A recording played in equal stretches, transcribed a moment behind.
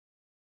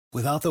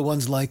Without the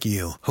ones like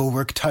you, who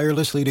work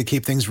tirelessly to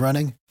keep things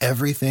running,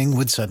 everything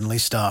would suddenly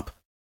stop.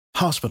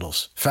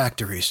 Hospitals,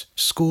 factories,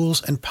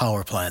 schools, and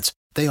power plants,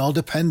 they all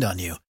depend on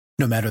you.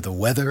 No matter the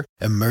weather,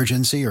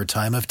 emergency, or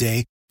time of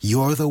day,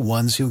 you're the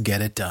ones who get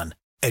it done.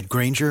 At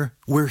Grainger,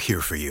 we're here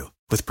for you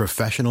with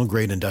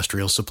professional-grade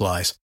industrial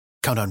supplies.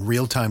 Count on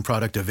real-time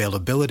product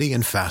availability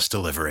and fast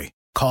delivery.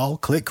 Call,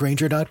 click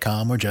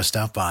Grainger.com, or just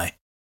stop by.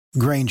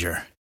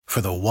 Grainger, for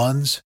the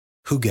ones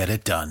who get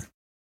it done.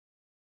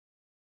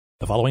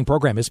 The following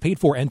program is paid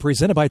for and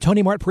presented by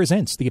Tony Mart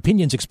Presents. The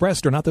opinions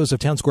expressed are not those of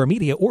Town Square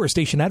Media or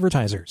station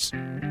advertisers.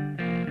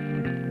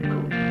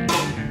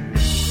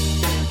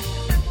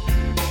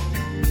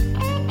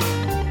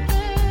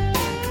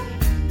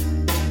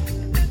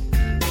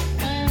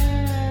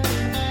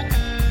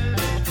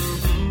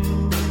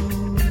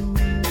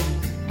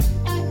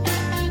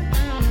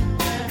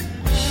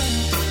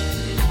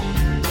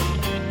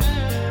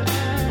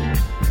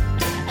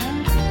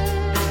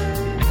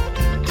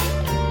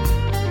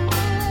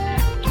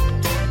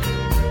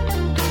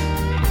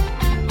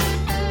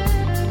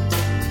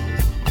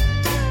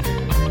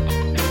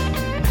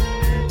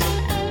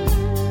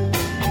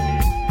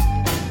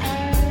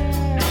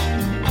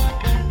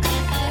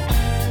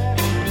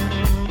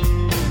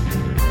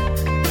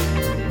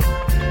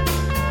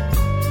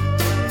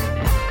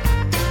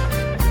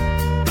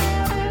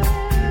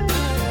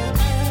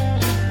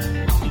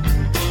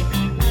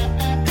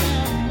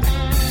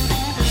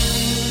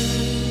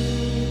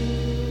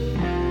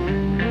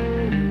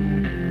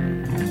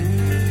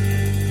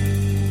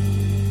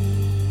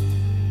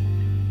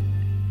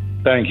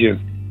 Thank you.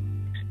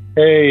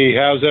 Hey,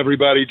 how's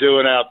everybody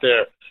doing out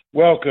there?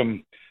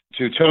 Welcome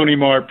to Tony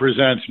Mart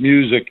Presents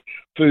Music,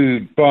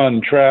 Food,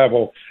 Fun,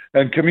 Travel,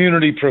 and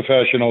Community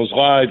Professionals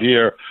live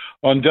here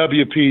on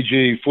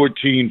WPG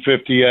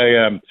 1450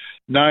 AM,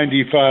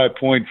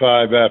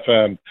 95.5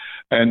 FM,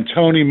 and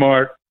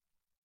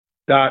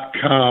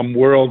TonyMart.com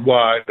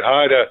worldwide.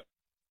 Hi to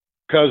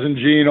cousin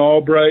Gene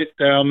Albright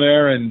down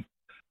there in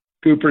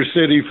Cooper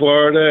City,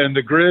 Florida, and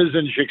the Grizz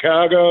in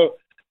Chicago.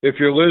 If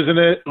you're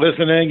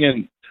listening,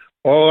 and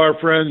all our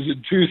friends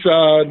in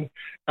Tucson,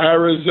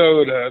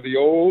 Arizona, the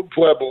old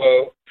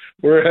Pueblo,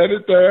 we're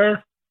headed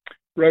there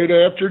right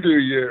after New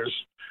Year's.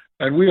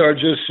 And we are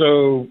just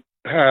so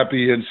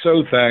happy and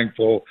so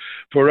thankful.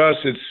 For us,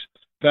 it's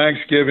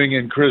Thanksgiving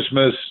and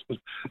Christmas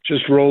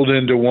just rolled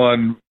into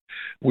one.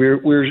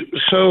 We're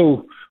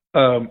so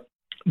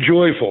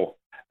joyful,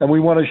 and we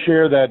want to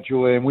share that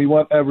joy, and we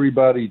want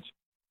everybody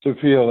to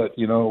feel it.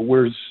 You know,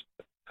 we're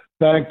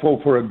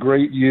thankful for a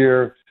great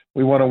year.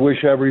 We want to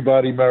wish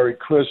everybody Merry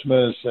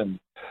Christmas and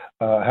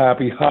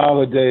Happy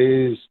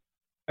Holidays,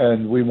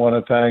 and we want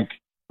to thank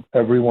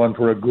everyone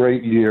for a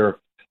great year,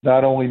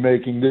 not only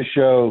making this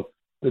show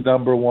the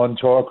 #1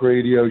 talk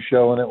radio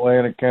show in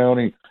Atlantic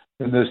County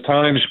in this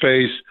time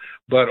space,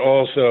 but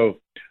also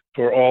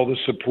for all the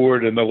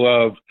support and the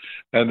love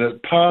and the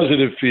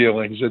positive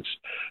feelings.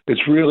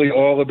 It's really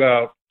all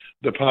about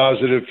the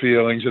positive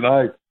feelings, and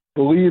I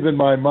believe in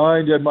my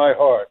mind and my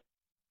heart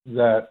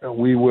that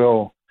we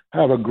will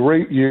have a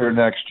great year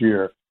next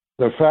year.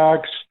 The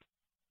facts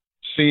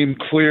seem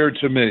clear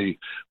to me.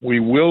 We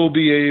will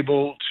be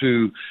able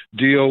to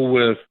deal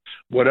with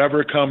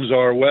whatever comes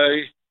our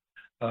way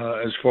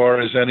as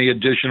far as any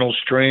additional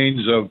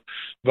strains of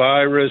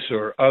virus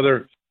or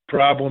other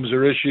problems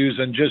or issues.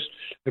 And just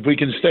if we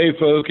can stay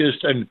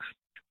focused and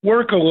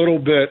work a little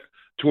bit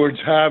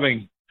towards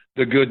having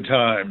the good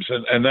times.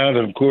 And that,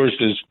 of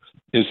course,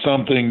 is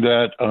something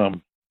that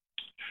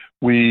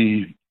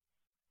we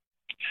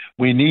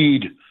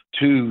need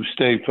to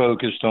stay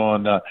focused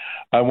on.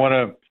 I want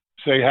to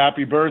say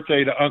happy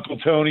birthday to Uncle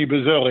Tony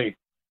Basile,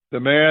 the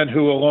man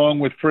who, along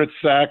with Fritz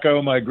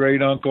Sacco, my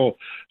great uncle,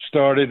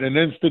 started an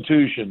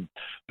institution,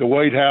 the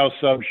White House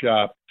Sub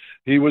Shop.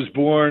 He was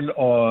born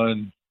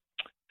on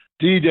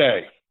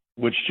D-Day,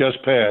 which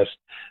just passed,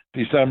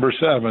 December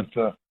 7th.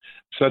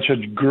 Such a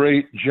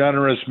great,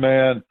 generous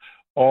man.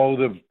 All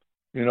the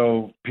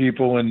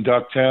people in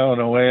Ducktown,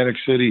 Atlantic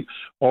City,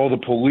 all the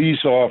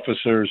police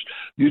officers.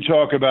 You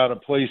talk about a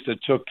place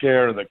that took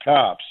care of the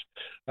cops.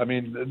 I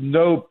mean,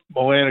 no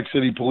Atlantic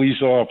City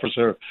police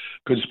officer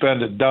could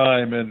spend a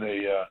dime in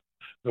the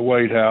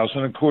White House.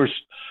 And, of course,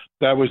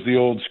 that was the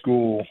old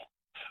school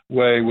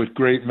way with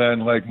great men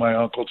like my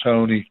Uncle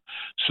Tony.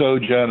 So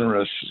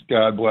generous.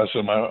 God bless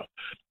him. I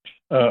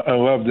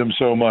loved him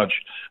so much.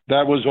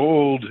 That was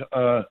old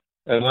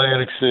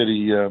Atlantic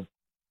City.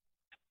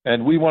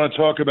 And we want to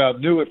talk about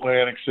new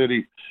Atlantic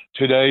City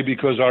today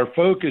because our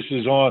focus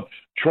is on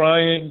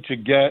trying to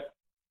get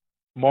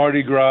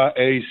Mardi Gras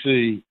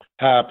AC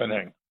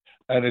happening.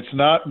 And it's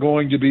not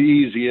going to be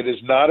easy. It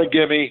is not a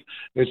gimme.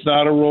 It's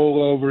not a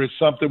rollover. It's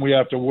something we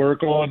have to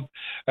work on,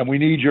 and we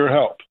need your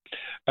help.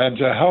 And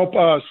to help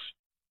us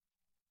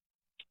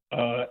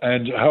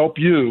and help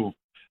you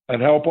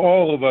and help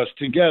all of us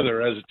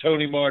together as a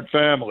Tony Mart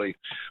family,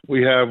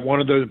 we have one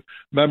of the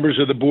members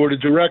of the board of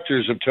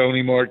directors of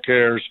Tony Mart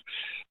Cares,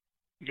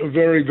 a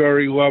very,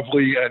 very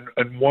lovely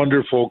and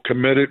wonderful,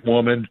 committed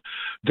woman,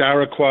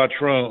 Dara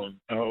Quattrone,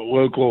 a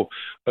local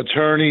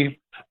attorney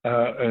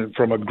and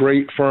from a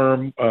great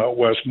firm,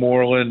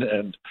 Westmoreland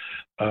and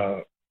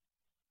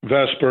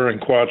Vesper and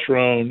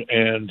Quattrone,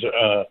 and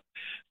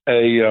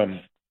a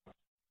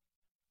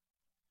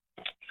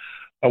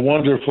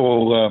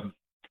wonderful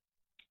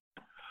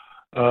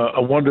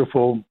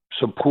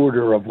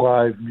supporter of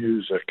live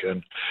music,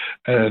 and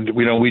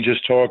we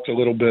just talked a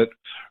little bit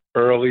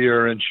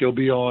earlier, and she'll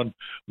be on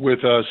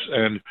with us,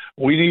 and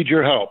we need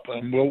your help,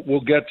 and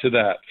we'll get to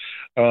that.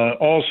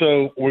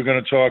 Also, we're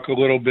going to talk a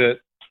little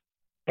bit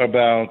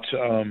about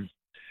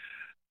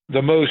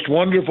the most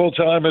wonderful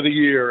time of the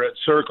year at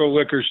Circle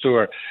Liquor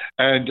Store,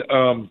 and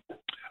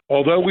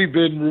although we've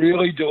been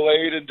really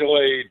delayed,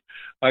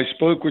 I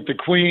spoke with the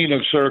queen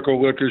of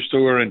Circle Liquor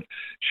Store, and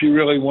she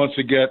really wants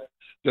to get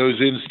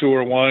those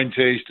in-store wine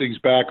tastings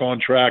back on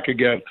track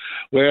again.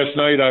 Last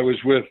night I was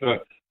with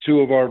two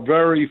of our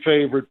very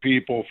favorite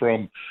people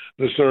from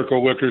the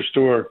Circle Liquor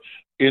Store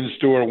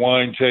in-store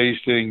wine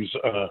tastings,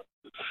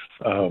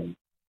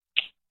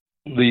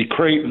 the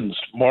Creightons,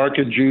 Mark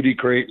and Judy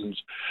Creightons,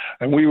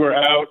 and we were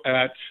out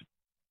at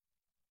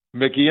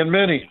Mickey and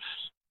Minnie's,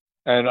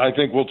 and I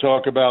think we'll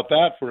talk about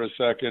that for a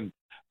second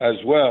as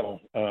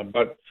well.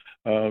 But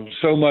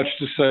so much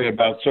to say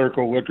about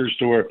Circle Liquor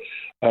Store.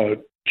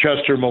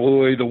 Chester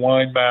Malloy, the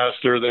wine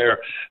master there,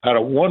 had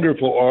a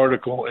wonderful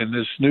article in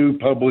this new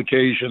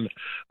publication.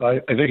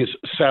 I think it's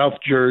South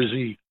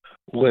Jersey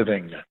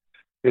Living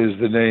is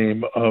the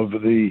name of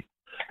the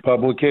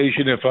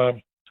publication. If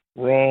I'm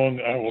wrong,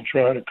 I will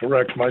try to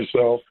correct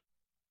myself.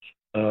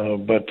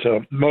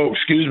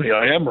 Excuse me,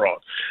 I am wrong.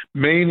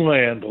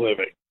 Mainland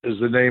Living is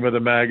the name of the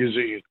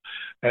magazine.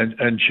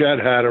 And Chet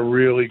had a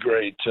really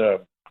great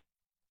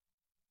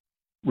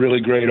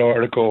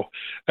article,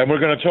 and we're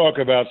going to talk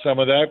about some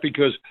of that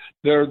because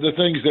they're the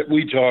things that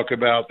we talk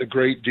about, the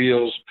great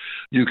deals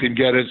you can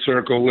get at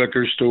Circle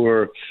Liquor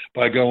Store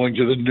by going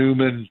to the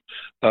Newman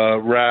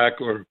rack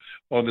or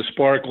on the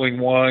sparkling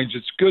wines.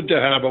 It's good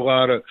to have a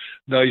lot of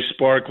nice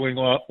sparkling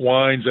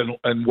wines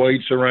and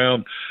whites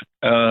around,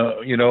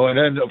 and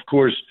then, of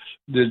course,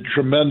 the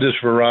tremendous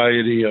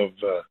variety of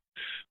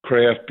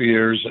craft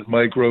beers and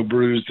micro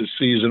brews, the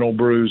seasonal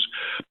brews,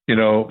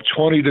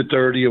 20 to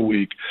 30 a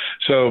week.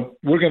 So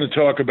we're going to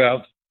talk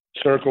about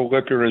Circle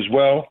Liquor as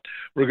well.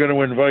 We're going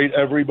to invite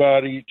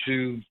everybody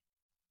to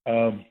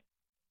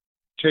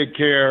take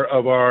care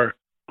of our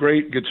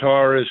great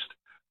guitarist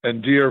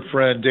and dear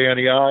friend,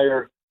 Danny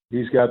Iyer.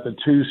 He's got the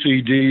 2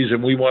 CDs,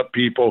 and we want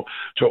people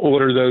to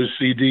order those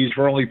CDs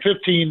for only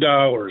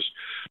 $15,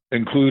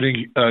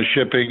 including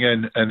shipping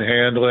and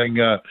handling.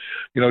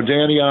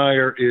 Danny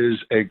Iyer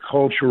is a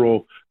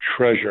cultural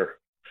treasure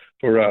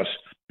for us.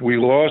 We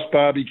lost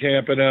Bobby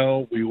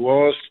Campanelle. We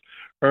lost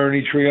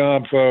Ernie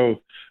Triumfo,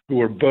 who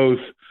are both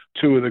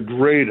two of the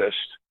greatest.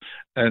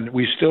 And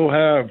we still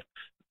have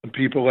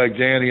people like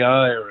Danny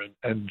Iyer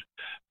and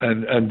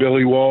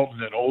Billy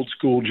Walton and old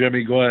school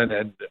Jimmy Glenn.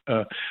 And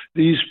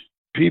these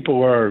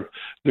people are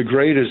the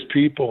greatest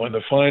people and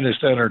the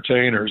finest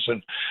entertainers,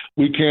 and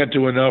we can't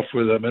do enough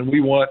for them. And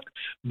we want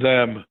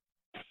them,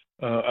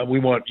 we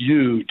want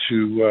you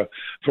to,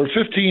 for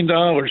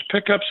 $15,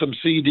 pick up some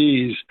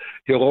CDs.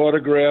 He'll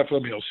autograph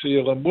them. He'll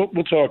seal them.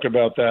 We'll talk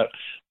about that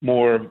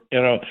more.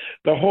 The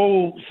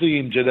whole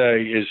theme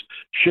today is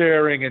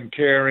sharing and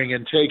caring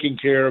and taking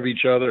care of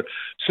each other,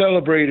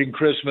 celebrating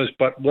Christmas,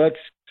 but let's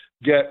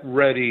get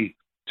ready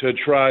to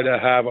try to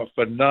have a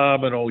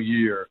phenomenal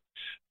year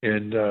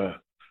in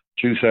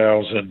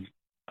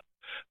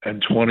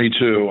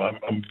 2022.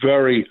 I'm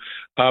very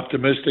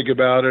optimistic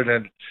about it,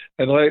 and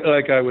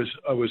like I was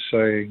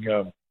saying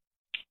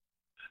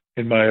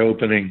in my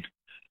opening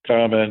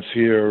comments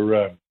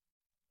here,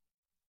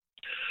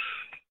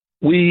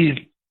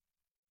 we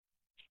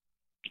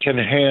can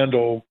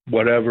handle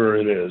whatever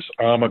it is,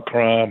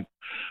 Omicron,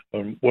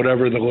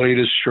 whatever the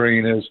latest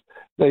strain is.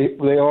 They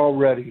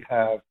already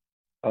have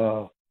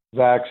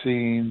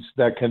vaccines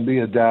that can be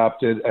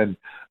adapted, and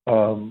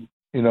a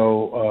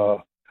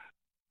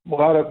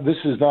lot of this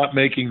is not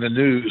making the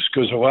news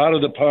because a lot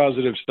of the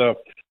positive stuff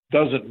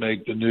doesn't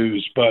make the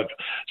news. But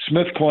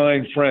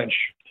SmithKline French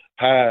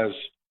has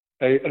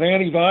an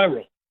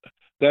antiviral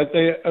that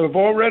they have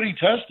already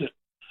tested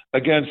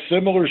against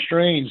similar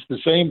strains, the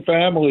same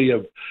family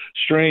of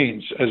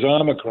strains as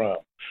Omicron,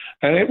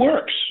 and it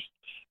works.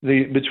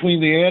 Between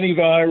the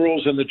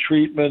antivirals and the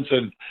treatments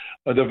and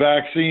the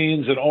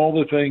vaccines and all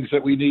the things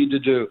that we need to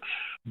do,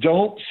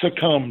 don't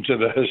succumb to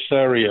the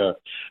hysteria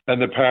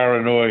and the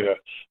paranoia.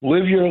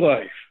 Live your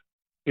life.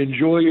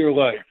 Enjoy your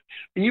life.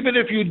 Even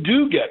if you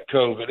do get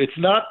COVID, it's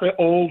not the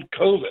old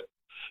COVID.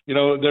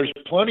 There's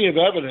plenty of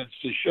evidence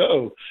to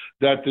show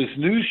that this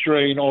new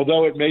strain,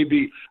 although it may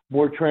be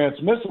more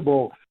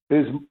transmissible,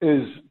 is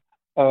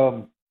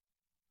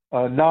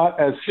not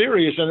as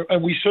serious.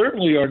 And we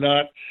certainly are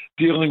not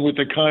dealing with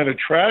the kind of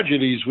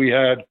tragedies we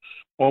had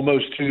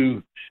almost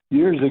 2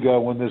 years ago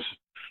when this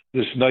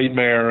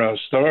nightmare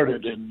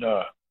started in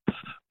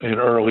in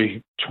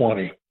early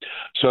 20.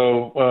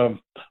 So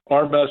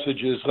our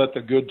message is let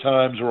the good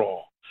times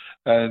roll,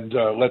 and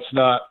let's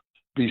not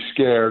be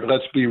scared.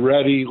 Let's be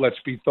ready. Let's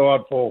be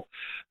thoughtful,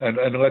 and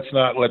let's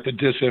not let the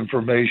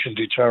disinformation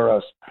deter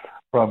us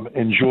from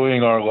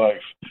enjoying our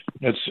life.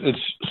 It's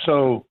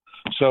so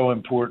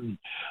important.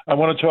 I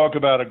want to talk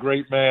about a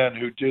great man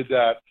who did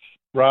that,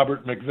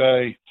 Robert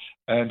McVeigh,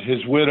 and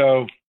his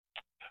widow,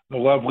 the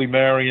lovely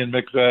Marion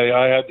McVeigh.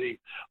 I had the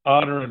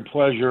honor and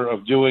pleasure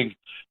of doing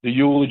the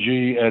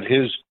eulogy at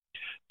his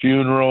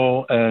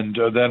funeral, and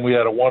then we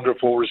had a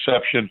wonderful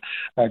reception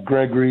at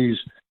Gregory's,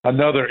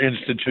 another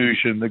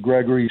institution, the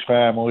Gregory's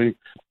family.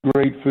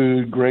 Great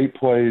food, great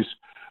place.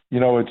 You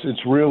know,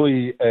 it's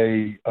really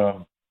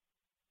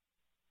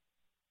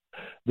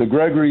the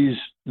Gregory's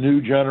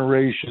new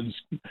generations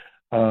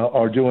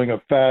are doing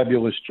a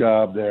fabulous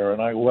job there,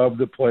 and I love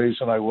the place,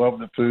 and I love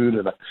the food,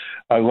 and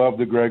I love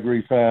the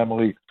Gregory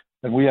family.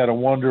 And we had a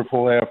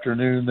wonderful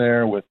afternoon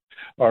there with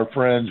our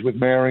friends, with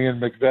Marion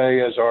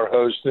McVeigh as our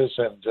hostess,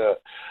 and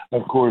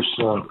of course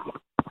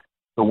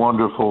the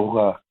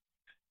wonderful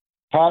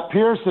Pat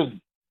Pearson,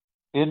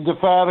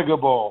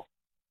 indefatigable,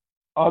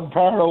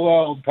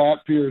 unparalleled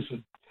Pat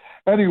Pearson.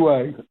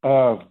 Anyway,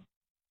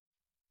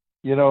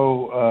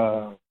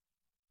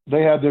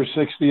 they had their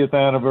 60th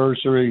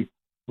anniversary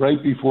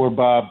right before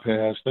Bob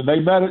passed, and they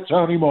met at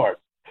Tony Mart.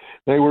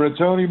 They were a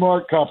Tony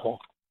Mart couple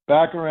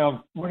back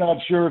around, we're not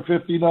sure,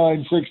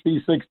 59,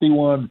 60,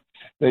 61.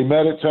 They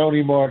met at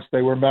Tony Mart's.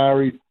 They were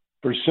married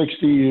for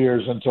 60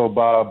 years until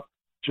Bob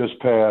just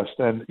passed.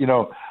 And,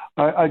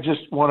 I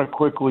just want to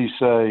quickly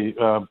say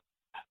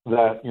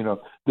that,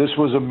 this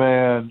was a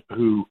man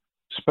who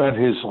spent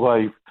his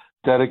life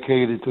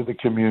dedicated to the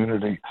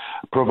community,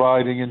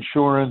 providing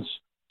insurance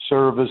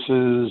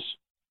services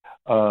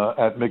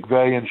at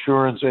McVeigh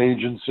Insurance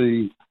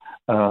Agency,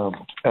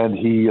 and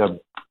he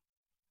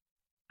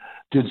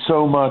did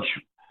so much.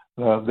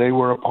 They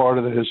were a part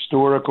of the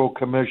Historical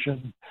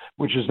Commission,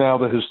 which is now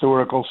the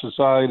Historical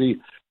Society,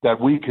 that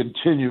we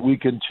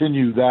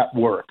continue that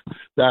work,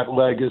 that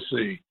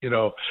legacy,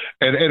 and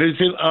it's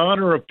in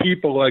honor of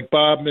people like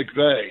Bob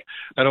McVeigh,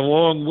 and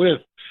along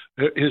with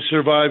his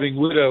surviving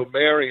widow,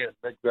 Marion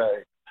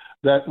McVeigh,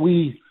 that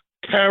we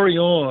carry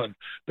on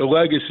the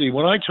legacy.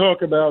 When I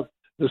talk about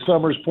the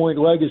Summers Point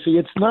legacy,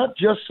 it's not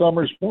just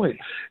Summers Point.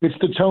 It's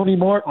the Tony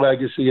Mart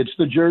legacy. It's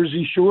the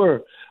Jersey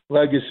Shore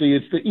legacy.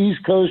 It's the East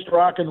Coast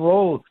rock and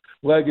roll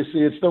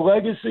legacy. It's the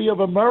legacy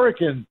of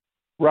American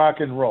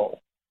rock and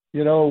roll.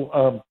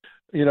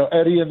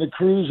 Eddie and the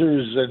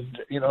Cruisers and,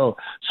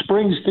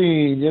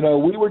 Springsteen,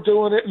 we were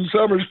doing it in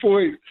Summers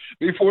Point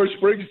before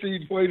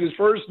Springsteen played his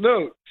first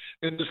note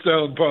in the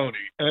Stone Pony.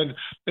 And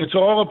it's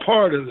all a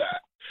part of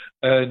that.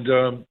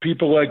 And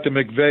people like the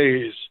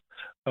McVeighs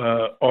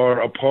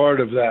are a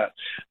part of that.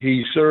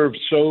 He served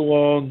so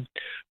long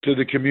to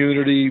the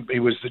community. He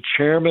was the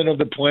chairman of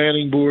the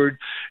planning board.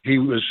 He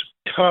was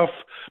tough.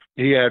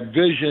 He had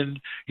vision.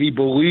 He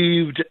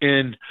believed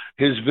in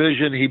his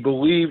vision. He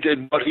believed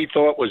in what he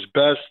thought was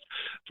best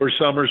for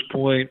Summers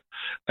Point,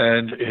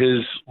 and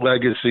his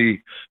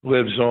legacy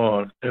lives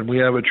on. And we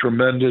have a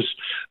tremendous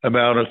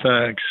amount of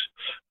thanks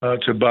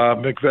to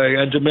Bob McVeigh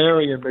and to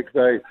Marion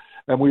McVeigh.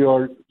 And we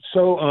are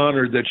so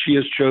honored that she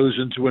has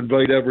chosen to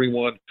invite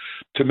everyone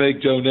to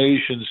make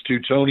donations to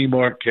Tony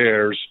Mart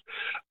Cares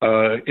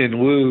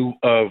in lieu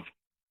of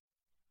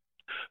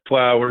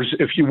flowers.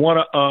 If you want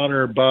to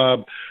honor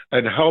Bob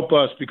and help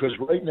us, because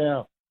right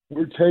now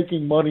we're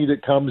taking money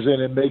that comes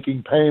in and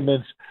making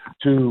payments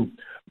to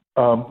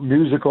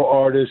musical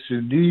artists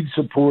who need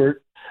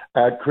support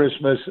at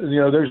Christmas.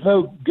 There's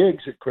no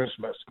gigs at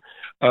Christmas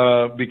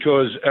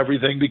because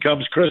everything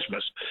becomes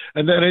Christmas.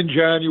 And then in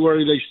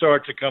January, they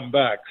start to come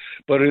back.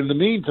 But in the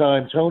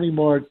meantime, Tony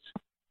Mart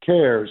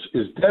Cares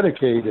is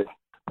dedicated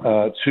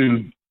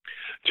to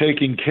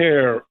taking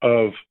care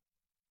of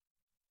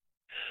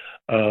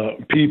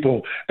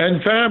people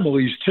and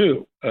families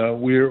too.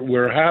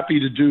 We're happy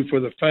to do for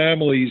the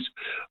families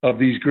of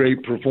these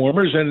great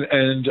performers,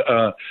 and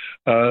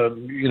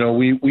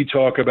we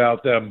talk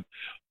about them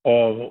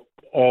all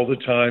the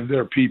time.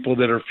 They're people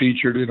that are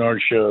featured in our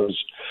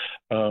shows.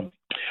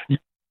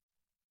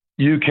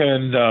 You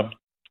can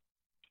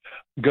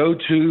go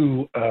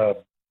to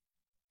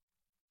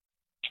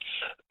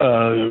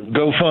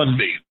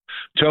GoFundMe,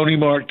 Tony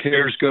Mart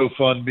Cares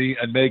GoFundMe,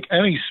 and make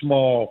any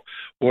small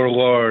or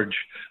large.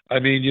 I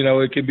mean,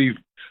 it could be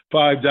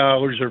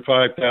 $5 or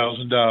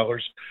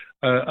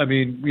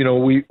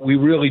 $5,000. We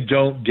really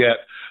don't get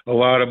a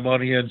lot of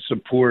money and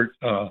support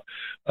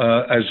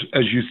as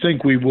you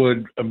think we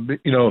would.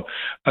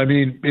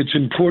 It's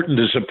important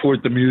to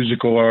support the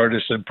musical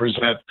artists and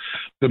present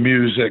the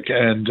music.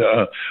 And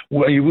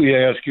we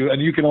ask you,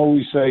 and you can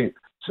always say,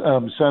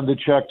 send a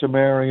check to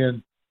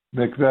Marion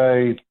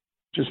McVeigh.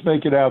 Just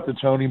make it out to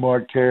Tony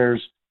Mart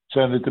Cares.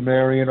 Send it to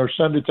Marion or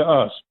send it to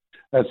us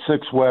at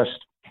 6 West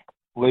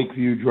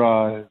Lakeview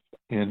Drive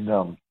in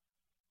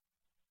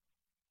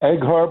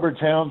Egg Harbor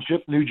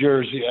Township, New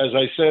Jersey. As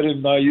I said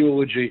in my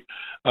eulogy,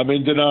 I'm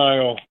in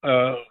denial.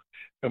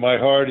 and my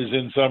heart is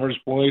in Summers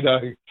Point.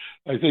 I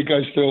think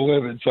I still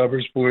live in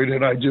Summers Point,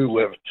 and I do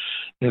live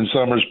in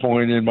Summers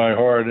Point in my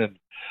heart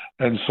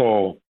and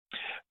soul.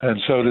 And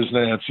so does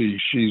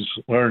Nancy. She's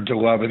learned to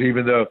love it,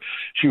 even though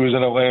she was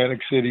an Atlantic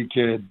City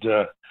kid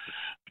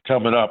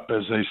coming up,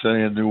 as they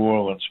say in New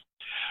Orleans.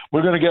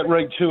 We're going to get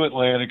right to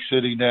Atlantic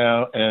City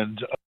now and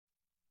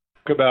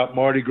talk about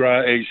Mardi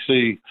Gras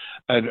AC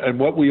and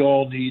what we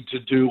all need to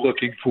do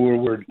looking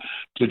forward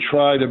to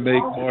try to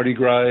make Mardi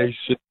Gras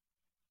AC,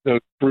 those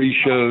free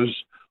shows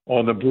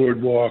on the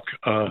boardwalk,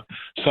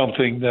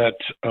 something that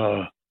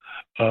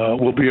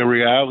will be a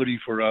reality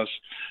for us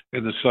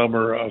in the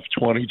summer of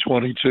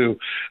 2022.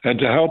 And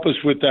to help us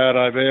with that,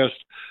 I've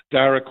asked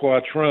Dara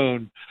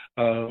Quattrone,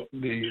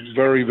 the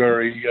very,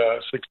 very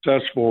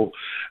successful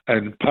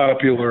and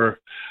popular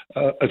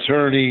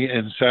attorney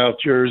in South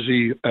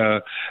Jersey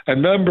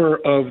and member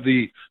of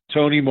the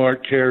Tony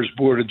Mart Cares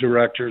Board of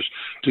Directors,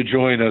 to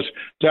join us.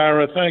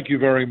 Dara, thank you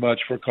very much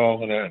for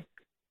calling in.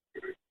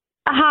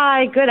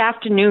 Hi, good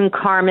afternoon,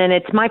 Carmen.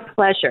 It's my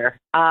pleasure.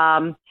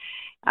 How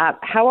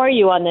are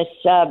you on this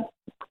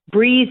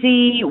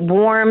breezy,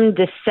 warm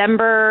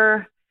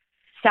December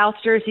South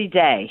Jersey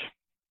day?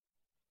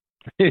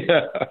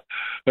 Yeah,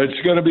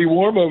 it's going to be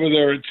warm over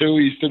there at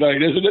Tooheys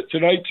tonight, isn't it?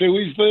 Tonight,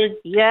 Tooheys thing?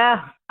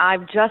 Yeah,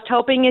 I'm just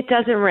hoping it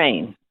doesn't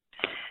rain.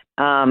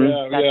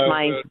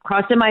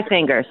 Crossing my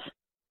fingers.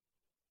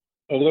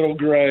 A little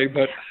gray,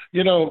 but,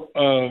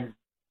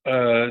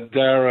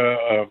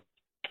 Dara,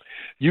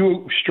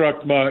 you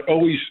struck my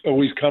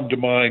always come to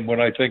mind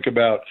when I think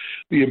about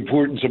the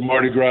importance of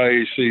Mardi Gras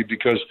AC,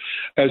 because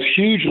as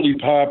hugely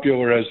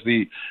popular as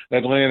the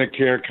Atlantic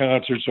Care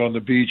concerts on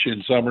the beach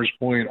in Summers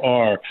Point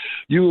are,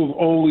 you have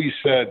always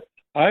said,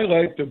 I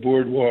like the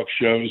boardwalk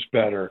shows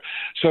better.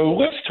 So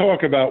let's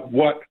talk about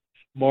what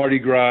Mardi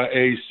Gras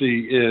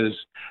AC is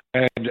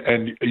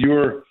and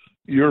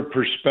your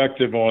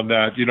perspective on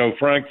that.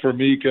 Frank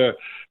Formica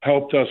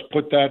helped us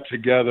put that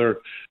together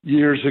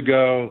years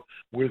ago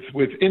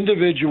with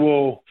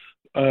individual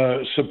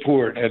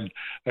support. And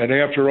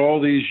after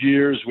all these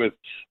years with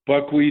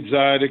Buckwheat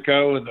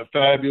Zydeco and the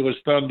Fabulous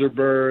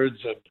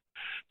Thunderbirds and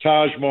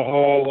Taj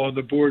Mahal on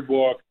the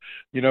boardwalk,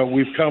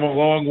 we've come a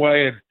long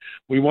way and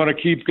we want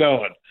to keep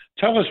going.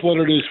 Tell us what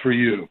it is for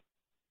you.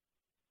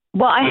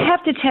 Well, I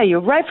have to tell you,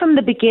 right from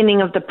the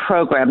beginning of the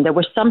program, there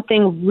was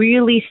something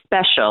really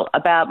special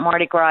about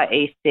Mardi Gras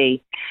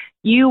AC.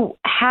 You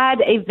had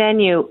a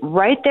venue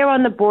right there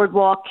on the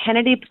boardwalk,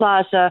 Kennedy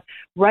Plaza,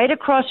 right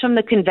across from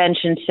the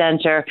convention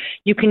center.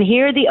 You can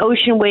hear the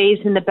ocean waves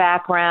in the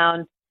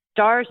background,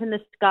 stars in the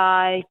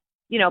sky.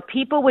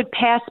 People would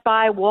pass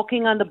by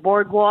walking on the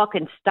boardwalk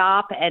and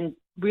stop and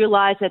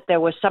realize that there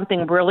was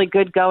something really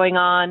good going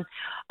on.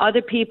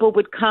 Other people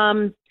would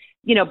come,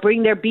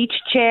 bring their beach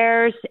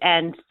chairs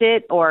and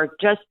sit, or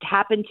just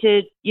happen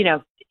to,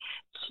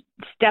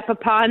 step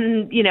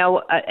upon,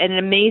 an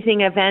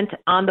amazing event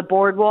on the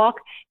boardwalk.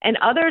 And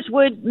others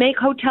would make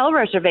hotel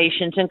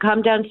reservations and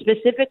come down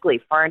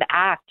specifically for an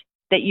act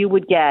that you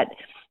would get.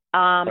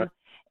 Right.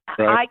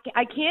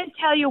 I can't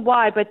tell you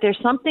why, but there's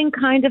something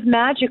kind of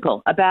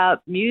magical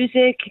about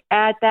music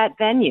at that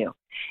venue.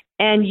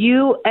 And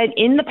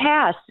in the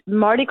past,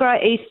 Mardi Gras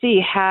AC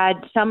had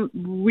some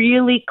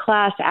really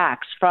class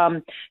acts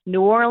from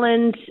New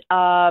Orleans,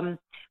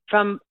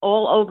 from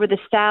all over the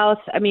South.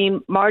 I mean,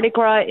 Mardi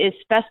Gras is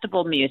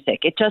festival music.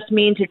 It just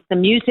means it's the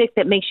music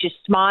that makes you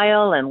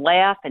smile and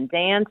laugh and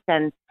dance.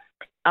 And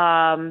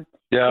in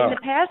the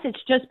past,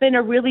 it's just been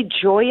a really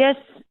joyous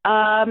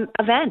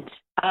event,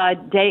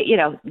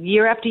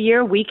 year after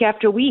year, week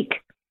after week.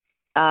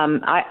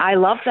 I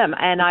love them,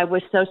 and I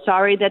was so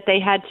sorry that they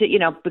had to,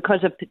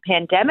 because of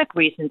pandemic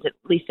reasons, at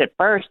least at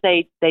first,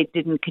 they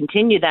didn't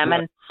continue them.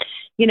 And,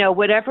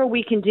 whatever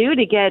we can do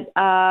to get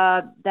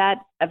that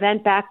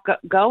event back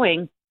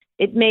going,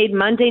 it made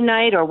Monday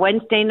night or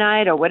Wednesday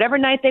night or whatever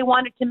night they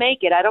wanted to make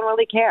it. I don't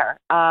really care.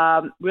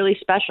 Really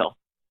special.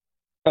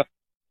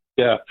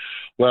 Yeah.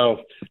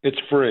 Well, it's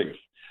free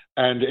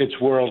and it's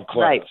world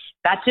class. Right.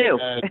 That too.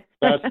 And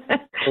that's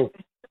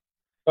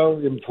so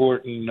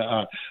important.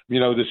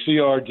 The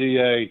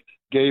CRDA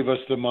gave us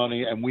the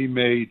money and we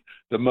made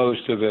the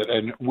most of it.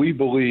 And we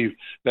believe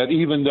that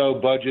even though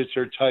budgets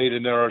are tight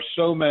and there are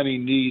so many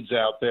needs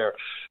out there,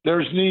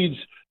 there's needs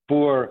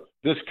for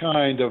this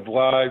kind of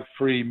live,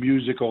 free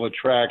musical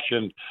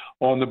attraction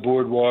on the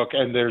boardwalk.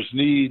 And there's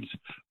needs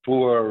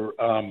for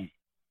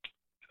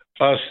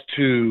us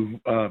to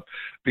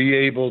be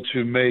able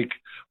to make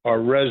our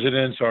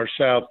residents, our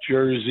South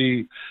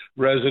Jersey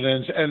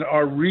residents, and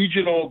our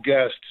regional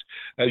guests,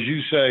 as you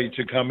say,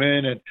 to come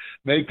in and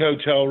make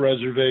hotel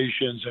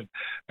reservations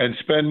and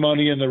spend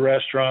money in the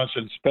restaurants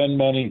and spend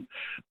money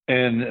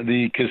in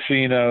the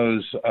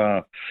casinos.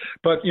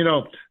 But,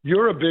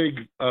 you're a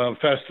big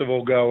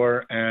festival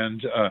goer,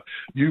 and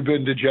you've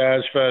been to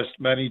Jazz Fest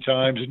many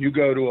times, and you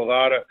go to a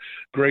lot of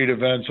great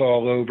events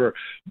all over.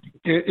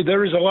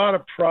 There is a lot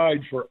of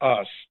pride for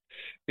us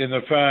in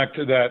the fact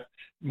that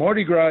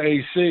Mardi Gras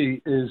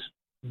AC is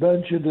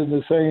mentioned in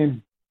the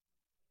same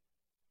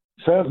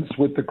sentence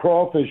with the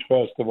Crawfish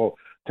Festival.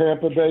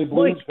 Tampa Bay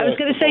Blues I was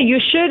going to say you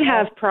should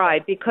have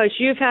pride because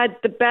you've had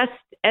the best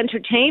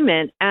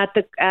entertainment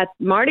at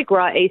Mardi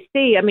Gras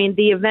AC. I mean,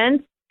 the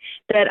events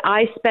that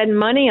I spend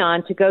money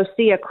on to go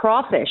see a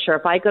crawfish, or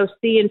if I go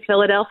see in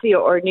Philadelphia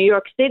or New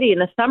York City in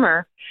the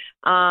summer,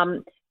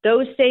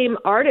 those same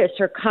artists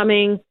are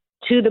coming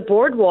to the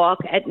boardwalk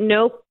at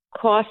no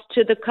cost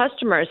to the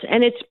customers.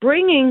 And it's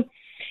bringing,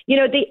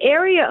 the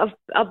area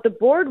of the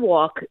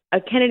boardwalk,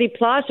 Kennedy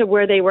Plaza,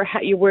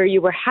 where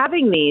you were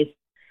having these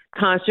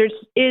concerts,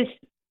 is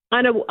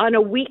on a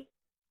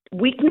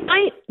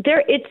weeknight.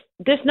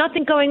 There's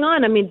nothing going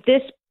on. I mean,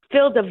 this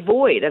filled a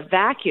void, a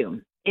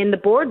vacuum in the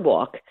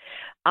boardwalk.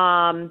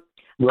 Right.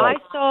 I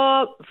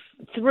saw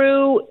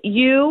through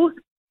you,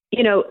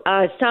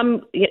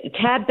 some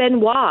Tab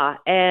Benoit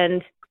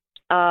and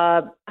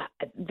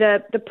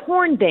the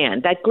porn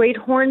band, that great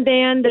horn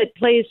band that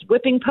plays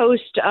whipping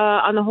post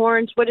on the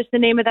horns. What is the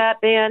name of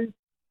that band?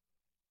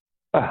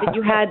 That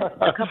you had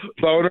a couple.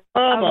 Bonorama.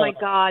 Oh my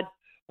God!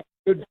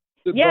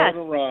 Yes.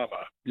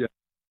 Bonorama. Yeah.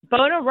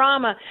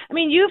 Bonorama. I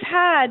mean, you've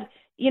had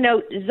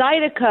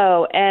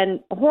Zydeco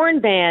and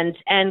horn bands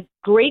and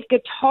great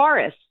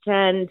guitarists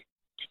and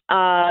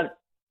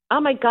oh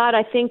my God,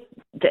 I think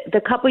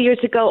the couple years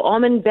ago,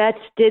 Almond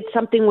Betts did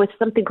something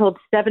called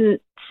Seven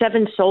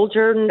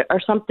Soldier or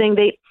something.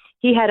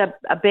 He had a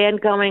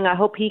band going. I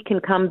hope he can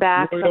come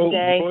back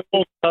someday.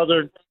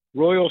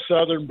 Royal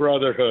Southern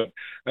Brotherhood.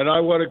 And I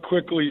want to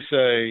quickly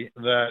say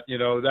that,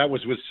 that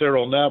was with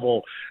Cyril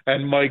Neville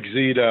and Mike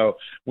Zito.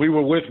 We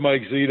were with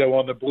Mike Zito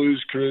on the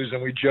Blues Cruise,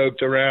 and we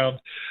joked around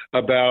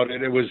about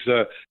it. It was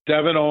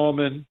Devin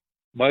Allman,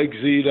 Mike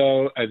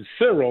Zito, and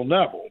Cyril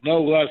Neville,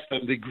 no less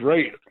than the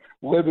great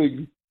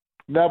living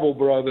Neville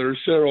brother,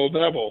 Cyril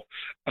Neville.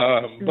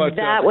 But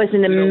that was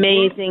an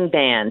amazing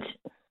band.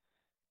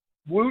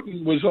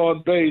 Wooten was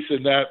on bass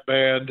in that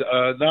band,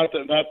 not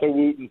the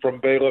Wooten from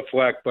Bela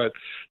Fleck, but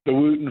the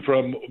Wooten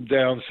from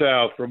down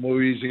south, from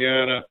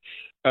Louisiana.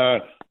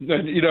 And,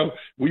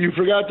 you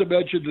forgot to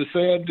mention the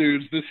Sand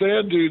Dunes. The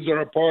Sand Dunes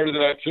are a part of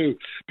that, too.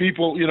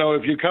 People,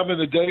 if you come in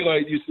the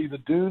daylight, you see the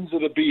dunes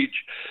of the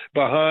beach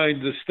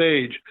behind the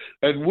stage.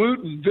 And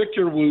Wooten,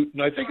 Victor Wooten,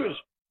 I think it was,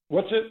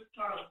 what's it?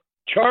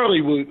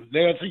 Charlie Wooten,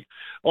 Nancy.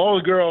 All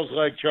the girls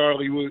like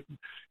Charlie Wooten.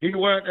 He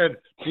went to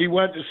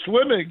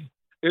swimming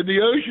in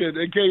the ocean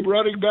and came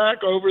running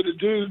back over the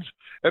dunes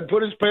and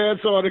put his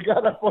pants on and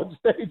got up on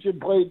stage and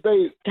played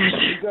bass.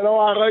 He said,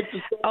 I like to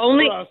see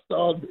rust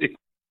on me.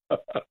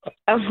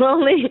 I'm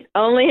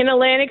only in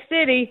Atlantic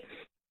City.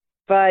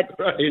 But,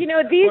 right.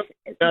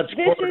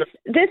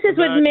 this is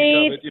what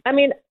made, I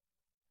mean,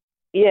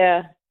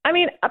 yeah. I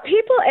mean,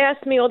 people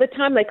ask me all the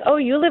time, like, oh,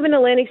 you live in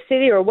Atlantic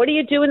City, or what do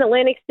you do in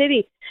Atlantic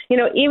City?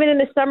 Even in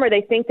the summer,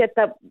 they think that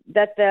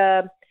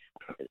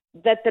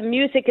the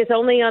music is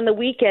only on the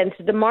weekends.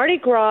 The Mardi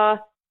Gras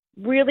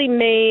really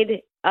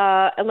made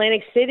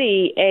Atlantic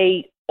City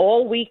a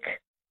all-week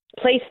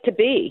place to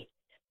be.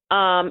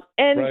 And,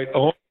 right.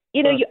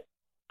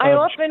 I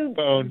often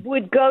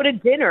would go to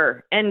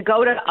dinner and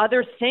go to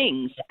other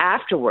things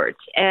afterwards.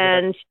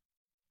 And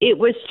it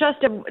was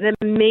just an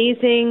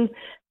amazing,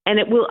 and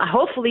it will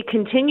hopefully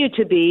continue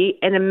to be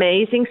an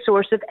amazing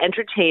source of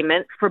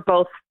entertainment for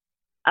both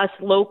us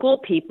local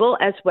people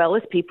as well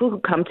as people who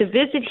come to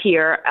visit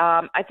here.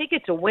 I think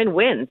it's a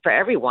win-win for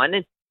everyone.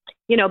 And,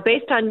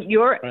 based on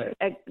your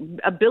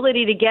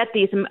ability to get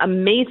these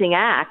amazing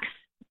acts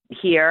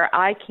here,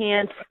 I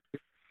can't,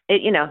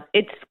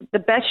 it's the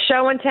best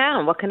show in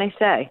town. What can I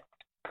say?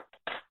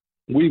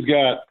 We've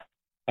got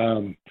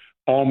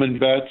Almond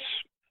Betts.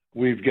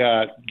 We've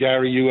got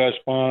Gary U.S.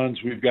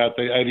 Bonds. We've got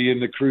the Eddie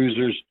and the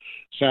Cruisers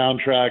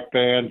soundtrack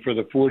band for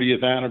the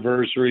 40th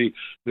anniversary.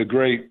 The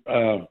great,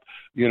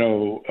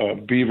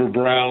 Beaver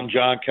Brown,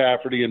 John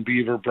Cafferty and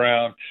Beaver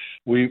Brown.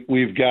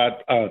 We've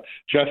got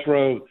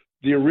Jethro,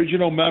 the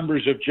original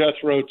members of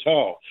Jethro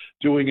Tull,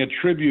 doing a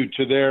tribute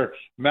to their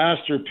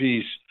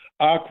masterpiece,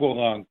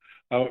 Aqualung,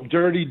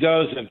 Dirty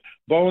Dozen,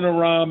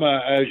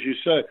 Bonorama, as you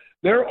said.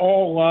 They're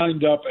all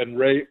lined up and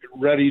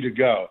ready to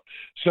go.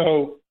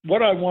 So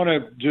what I want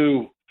to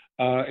do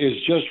is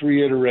just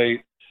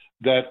reiterate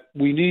that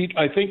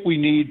I think we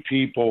need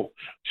people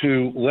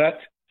to let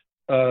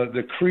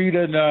the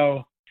CREDA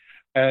know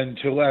and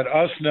to let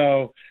us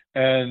know.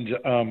 And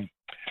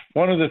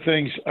one of the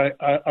things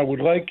I would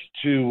like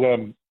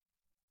to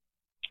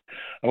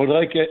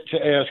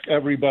ask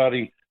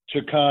everybody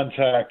to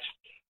contact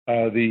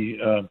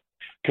the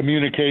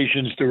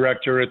communications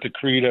director at the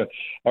CREDA,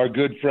 our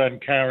good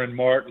friend Karen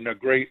Martin, a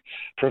great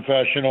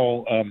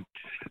professional.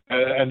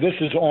 And this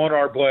is on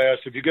our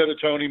blast. If you go to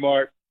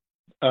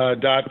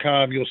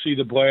TonyMart.com, you'll see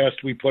the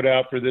blast we put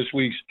out for this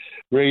week's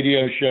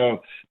radio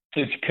show.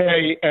 It's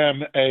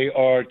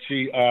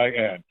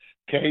KMARTIN,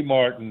 K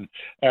Martin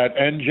at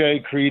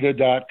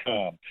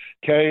NJCREDA.com,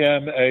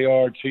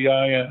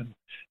 KMARTIN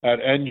at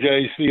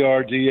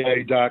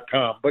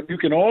NJCRDA.com. But you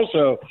can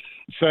also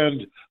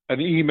send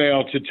an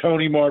email to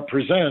Tony Mart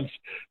Presents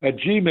at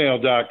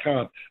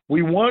gmail.com.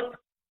 We want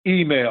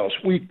emails.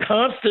 We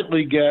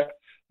constantly get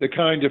the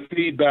kind of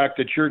feedback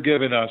that you're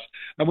giving us.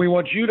 And we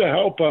want you to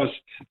help us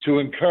to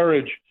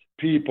encourage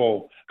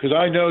people, because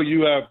I know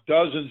you have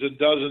dozens and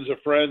dozens of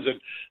friends, and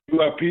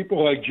you have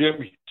people like Jim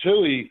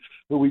Tilley,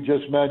 who we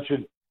just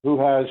mentioned, who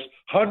has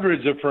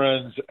hundreds of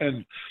friends.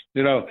 And,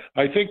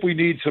 I think we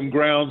need some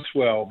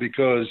groundswell,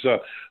 because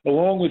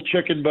along with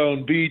Chicken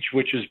Bone Beach,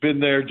 which has been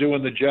there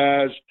doing the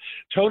jazz,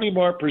 Tony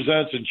Mart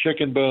Presents and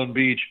Chicken Bone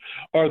Beach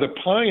are the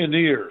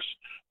pioneers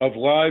of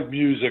live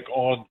music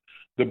on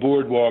the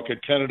boardwalk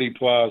at Kennedy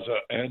Plaza.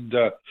 And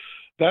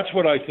that's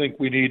what I think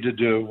we need to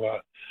do.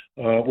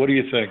 What do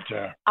you think,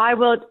 Tara?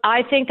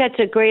 I think that's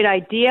a great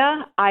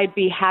idea. I'd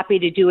be happy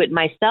to do it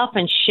myself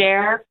and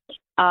share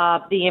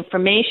the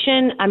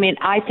information. I mean,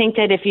 I think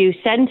that if you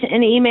send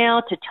an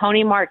email to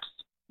Tony Mart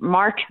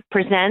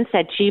Presents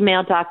at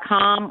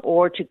gmail.com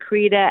or to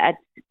Creta at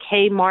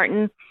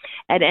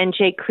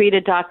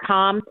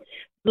kmartin@njcreta.com,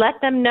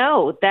 let them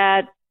know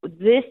that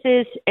this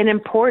is an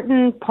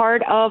important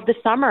part of the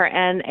summer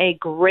and a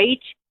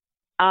great,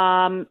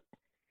 it's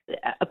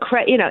a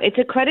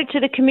credit to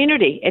the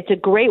community. It's a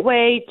great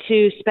way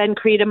to spend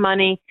Creta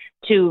money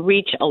to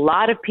reach a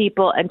lot of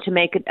people and to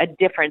make a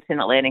difference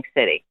in Atlantic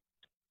City.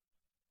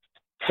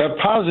 The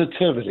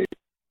positivity.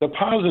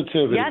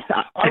 Yes.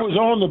 I was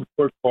on the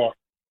boardwalk.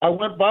 I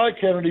went by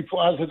Kennedy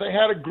Plaza. They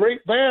had a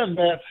great band,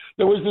 man.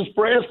 There was this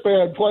brass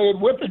band playing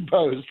Whipping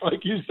Post,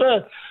 like you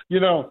said.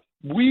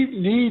 We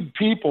need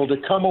people to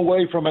come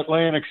away from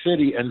Atlantic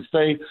City and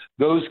say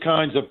those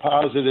kinds of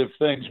positive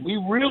things. We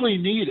really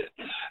need it.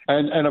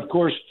 And of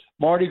course,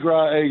 Mardi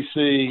Gras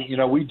AC,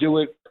 we do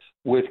it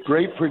with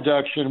great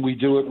production. We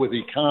do it with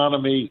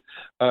economy.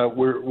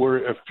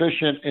 We're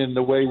efficient in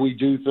the way we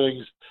do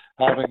things,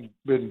 having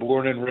been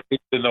born and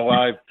raised in the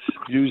live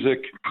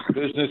music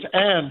business.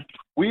 And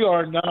we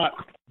are not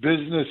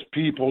business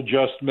people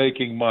just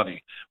making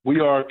money. We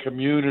are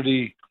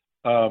community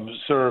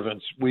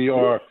servants. We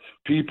are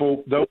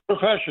people, though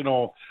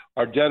professional,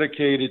 are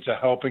dedicated to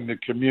helping the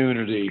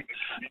community.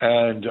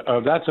 And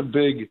that's a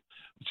big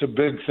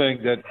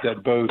thing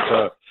that both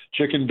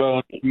Chicken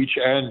Bone Beach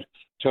and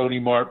Tony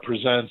Mart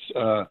Presents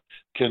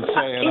can say.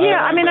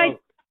 And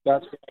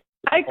that's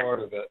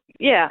part of it.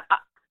 Yeah.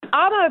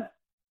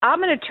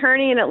 I'm an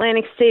attorney in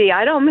Atlantic City.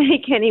 I don't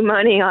make any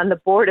money on the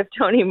board of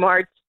Tony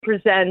Mart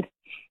Presents.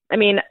 I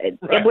mean,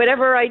 right.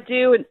 Whatever I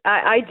do,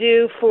 I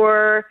do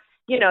for,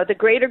 the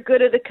greater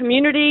good of the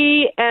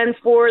community and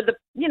for the,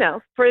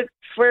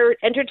 for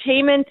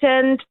entertainment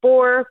and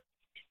for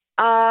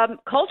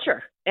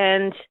culture.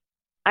 And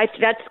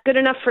that's good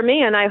enough for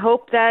me. And I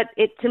hope that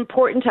it's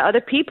important to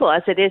other people,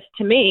 as it is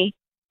to me,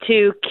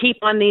 to keep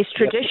on these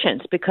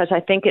traditions, because I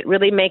think it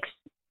really makes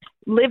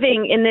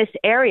living in this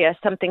area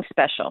something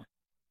special.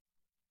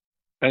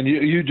 And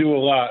you do a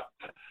lot.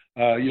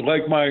 You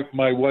like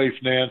my wife,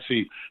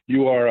 Nancy,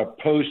 you are a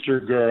poster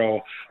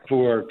girl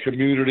for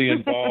community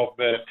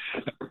involvement,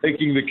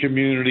 making the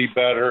community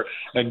better,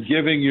 and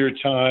giving your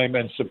time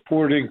and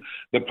supporting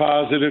the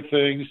positive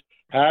things,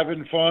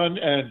 having fun,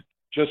 and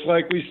just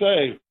like we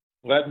say,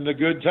 letting the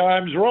good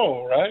times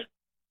roll, right?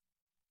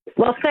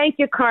 Well, thank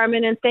you,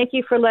 Carmen, and thank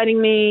you for letting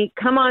me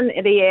come on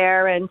the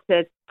air and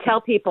to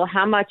tell people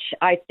how much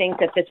I think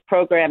that this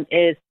program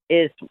is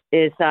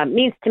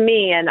means to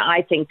me, and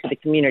I think to the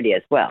community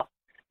as well.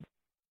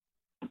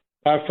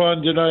 Have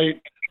fun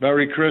tonight.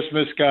 Merry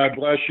Christmas. God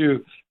bless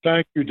you.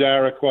 Thank you,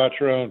 Dara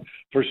Quattrone,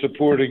 for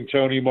supporting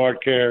Tony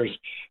Mart Cares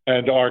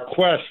and our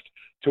quest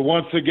to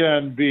once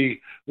again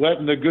be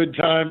letting the good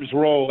times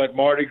roll at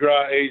Mardi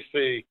Gras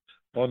AC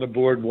on the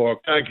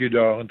boardwalk. Thank you,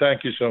 darling.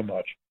 Thank you so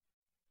much.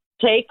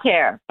 Take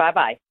care.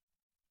 Bye-bye.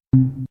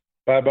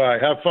 Bye-bye.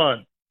 Have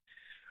fun.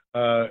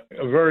 A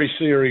very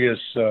serious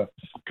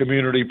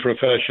community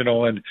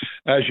professional. And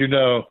as you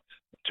know,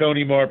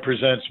 Tony Mart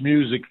Presents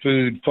music,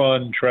 food,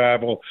 fun,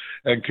 travel,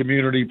 and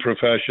community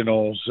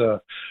professionals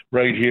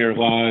right here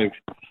live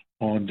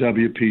on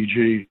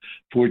WPG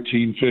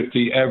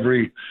 1450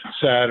 every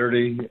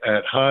Saturday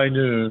at high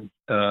noon.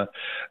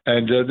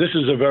 And this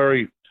is a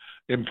very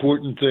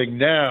important thing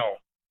now.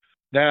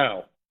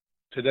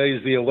 Today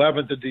is the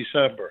 11th of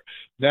December.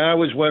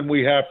 Now is when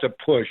we have to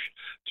push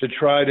to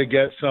try to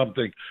get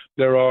something.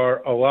 There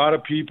are a lot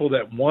of people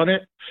that want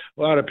it,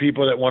 a lot of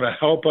people that want to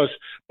help us,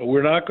 but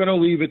we're not going to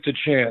leave it to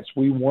chance.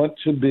 We want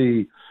to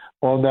be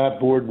on that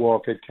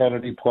boardwalk at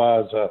Kennedy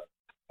Plaza,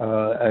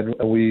 and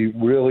we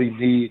really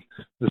need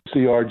the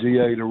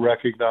CRDA to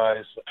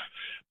recognize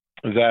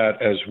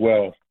that as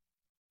well.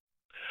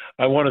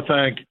 I want to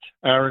thank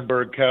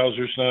Arenberg,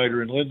 Kauser,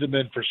 Snyder, and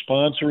Lindemann for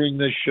sponsoring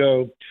this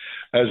show.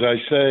 As I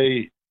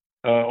say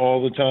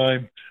all the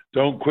time,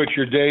 don't quit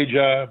your day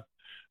job.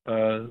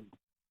 I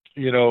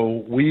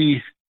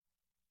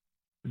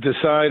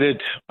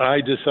decided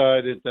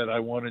that I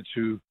wanted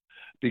to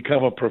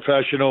become a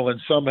professional, and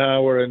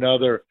somehow or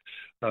another,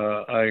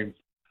 I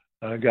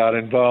got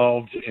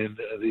involved in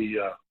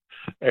the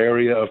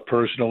area of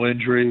personal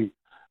injury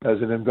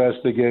as an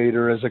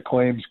investigator, as a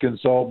claims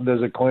consultant,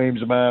 as a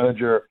claims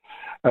manager,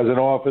 as an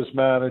office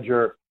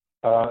manager,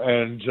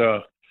 and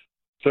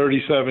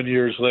 37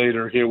 years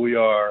later, here we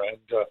are. And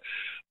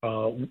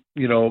the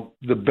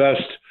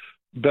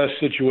best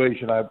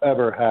situation I've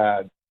ever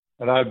had.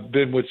 And I've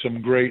been with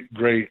some great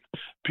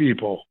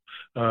people.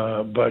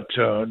 But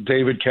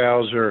David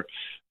Kauser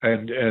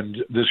and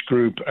this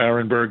group,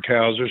 Arenberg,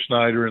 Kauser,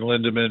 Snyder, and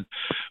Lindemann,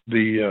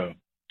 the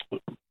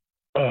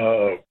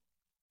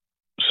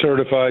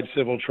certified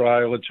civil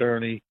trial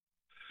attorney,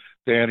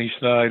 Danny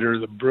Snyder,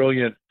 the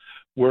brilliant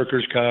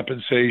workers'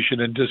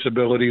 compensation and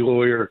disability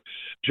lawyer,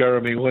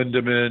 Jeremy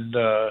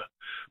Lindemann,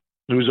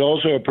 who's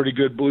also a pretty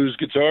good blues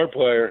guitar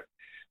player.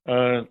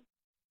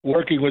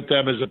 Working with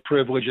them is a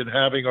privilege, and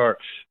having our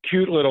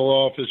cute little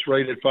office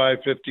right at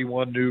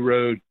 551 New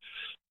Road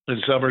in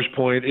Summers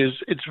Point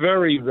it's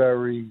very,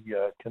 very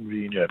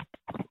convenient.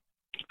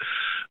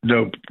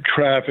 No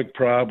traffic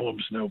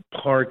problems, no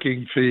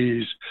parking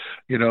fees,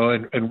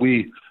 and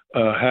we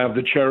have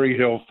the Cherry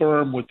Hill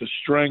firm with the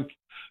strength,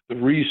 the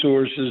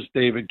resources.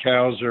 David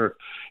Kauser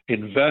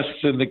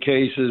invests in the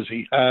cases.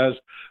 He has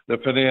the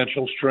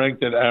financial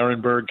strength at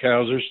Arenberg,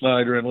 Kauser,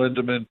 Snyder, and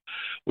Lindemann.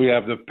 We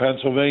have the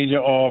Pennsylvania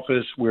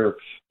office. We're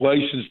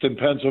licensed in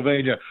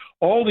Pennsylvania.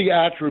 All the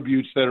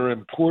attributes that are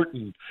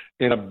important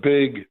in a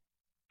big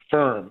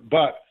firm.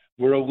 But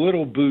we're a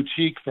little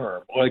boutique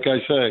firm. Like I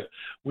say,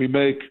 we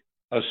make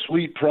a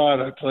sweet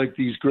product like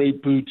these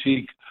great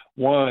boutique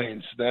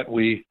wines that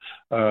we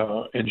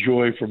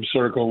enjoy from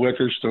Circle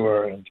Liquor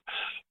Store. And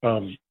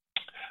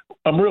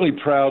I'm really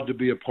proud to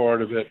be a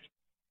part of it.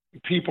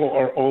 People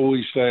are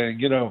always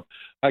saying,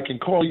 I can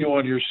call you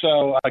on your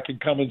cell. I can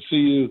come and see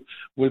you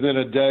within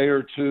a day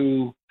or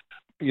two.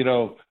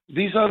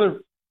 These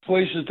other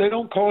places, they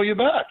don't call you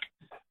back.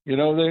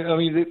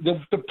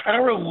 The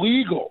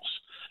paralegals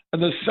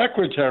and the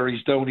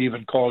secretaries don't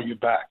even call you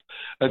back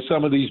at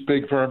some of these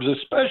big firms,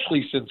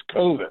 especially since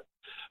COVID.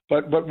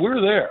 But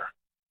we're there.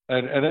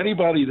 And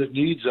anybody that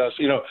needs us,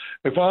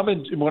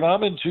 when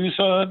I'm in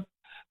Tucson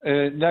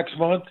next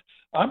month,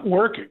 I'm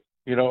working.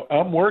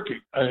 I'm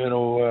working.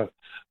 4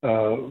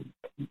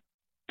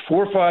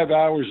 or 5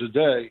 hours a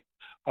day.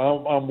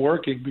 I'm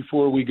working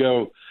before we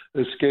go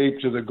escape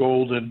to the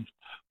golden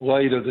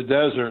light of the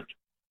desert.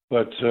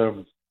 But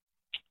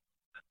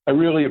I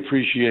really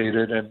appreciate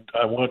it, and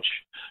I want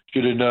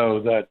you to know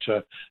that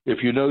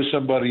if you know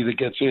somebody that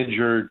gets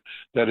injured,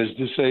 that is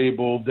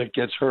disabled, that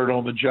gets hurt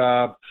on the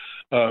job,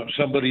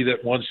 somebody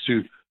that wants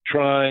to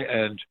try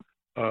and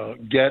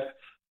get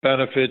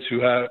benefits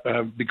who have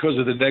because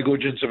of the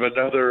negligence of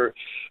another,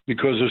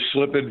 because of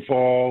slip and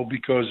fall,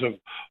 because of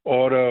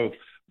auto,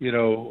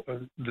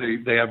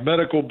 they have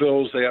medical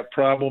bills, they have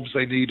problems,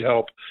 they need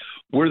help.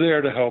 We're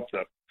there to help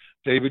them.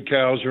 David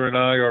Kauser and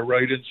I are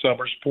right in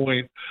Summers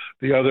Point.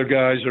 The other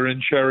guys are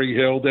in Cherry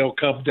Hill. They'll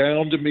come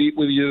down to meet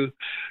with you.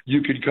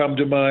 You can come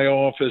to my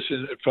office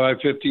at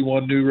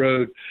 551 New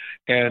Road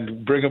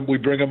and we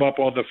bring them up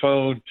on the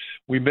phone.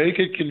 We make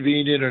it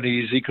convenient and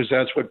easy because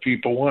that's what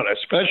people want,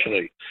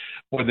 especially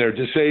when they're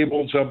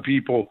disabled. Some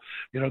people,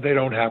 they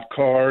don't have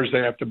cars. They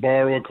have to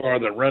borrow a car.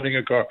 They're renting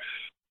a car.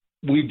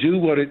 We do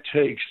what it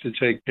takes to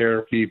take care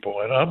of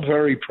people, and I'm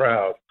very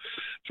proud.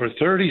 For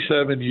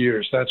 37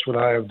 years, that's what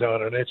I have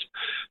done, and it's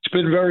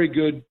been very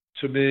good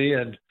to me,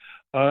 and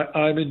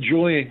I'm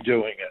enjoying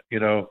doing it.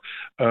 A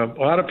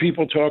lot of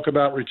people talk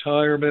about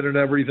retirement and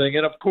everything,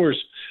 and of course,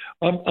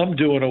 I'm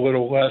doing a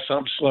little less.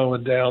 I'm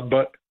slowing down,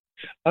 but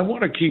I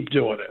want to keep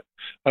doing it.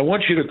 I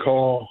want you to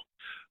call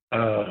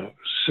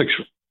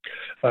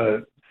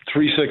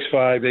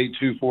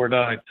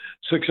 365-8249,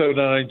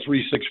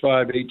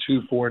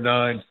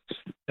 609-365-8249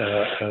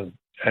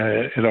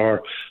 in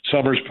our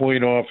Summers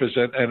Point office,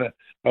 and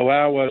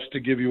allow us to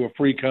give you a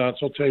free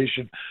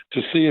consultation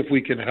to see if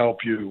we can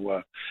help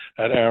you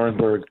at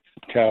Arenberg,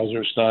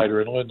 Kauser,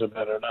 Snyder, and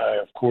Lindemann. And I,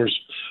 of course,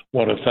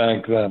 want to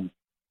thank them.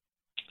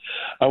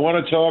 I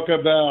want to talk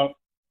about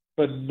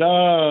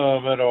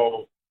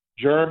phenomenal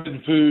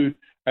German food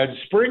and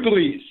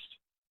Springlies.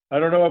 I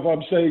don't know if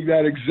I'm saying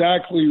that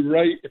exactly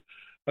right.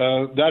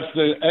 That's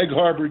the Egg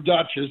Harbor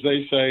Dutch, as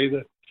they say,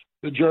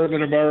 the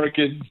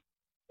German-American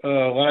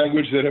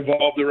language that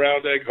evolved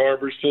around Egg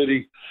Harbor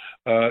City.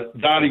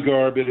 Dottie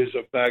Garbett is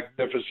a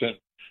magnificent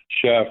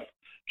chef.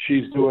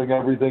 She's doing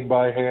everything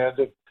by hand.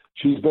 And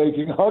she's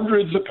baking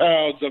hundreds of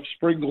pounds of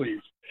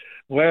Springlies.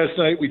 Last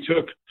night we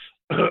took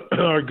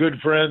our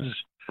good friends,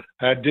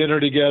 had dinner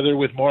together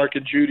with Mark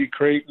and Judy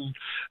Creighton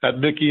at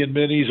Mickey and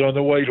Minnie's on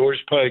the White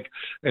Horse Pike,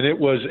 and it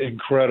was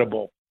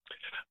incredible.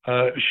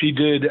 She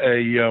did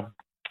a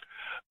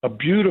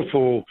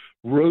beautiful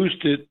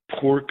roasted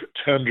pork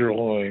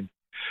tenderloin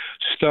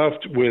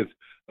stuffed with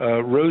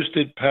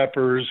roasted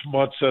peppers,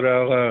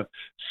 mozzarella,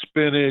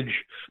 spinach,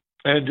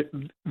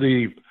 and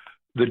the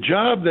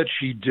job that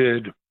she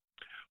did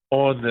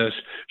on this,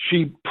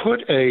 she put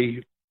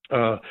a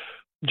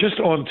just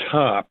on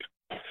top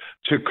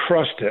to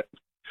crust it,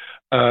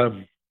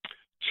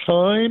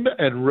 thyme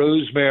and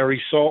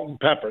rosemary, salt and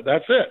pepper.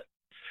 That's it.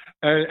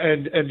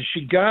 And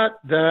she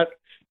got that,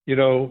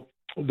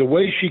 the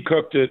way she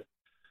cooked it,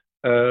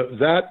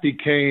 that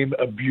became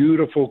a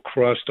beautiful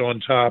crust on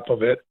top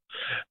of it.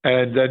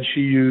 And then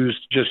she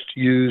used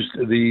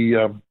the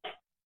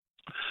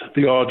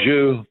au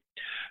jus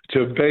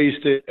to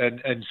baste it,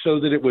 and so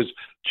that it was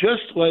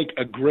just like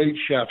a great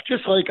chef,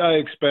 just like I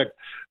expect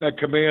at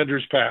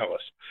Commander's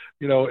Palace.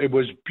 It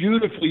was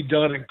beautifully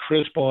done and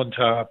crisp on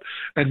top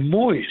and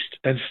moist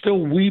and still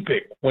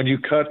weeping when you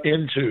cut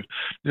into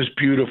this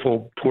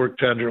beautiful pork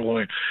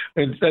tenderloin.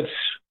 And that's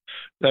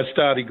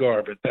Dottie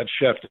Garbett. That's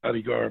Chef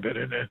Dottie Garbett.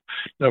 And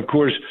of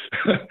course,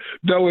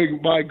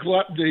 knowing my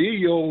gluttony,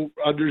 you'll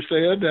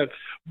understand that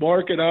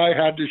Mark and I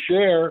had to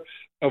share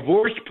a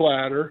Wurst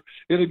platter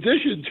in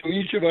addition to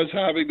each of us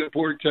having the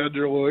pork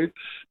tenderloin,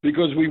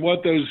 because we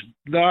want those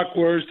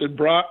knockwurst and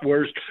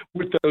bratwurst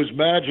with those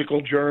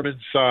magical German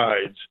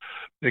sides.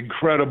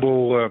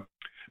 Incredible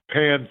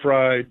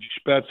pan-fried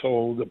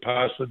spätzle, the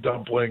pasta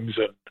dumplings,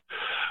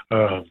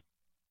 and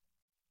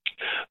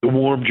the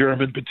warm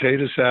German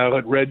potato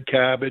salad, red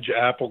cabbage,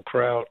 apple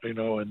kraut, and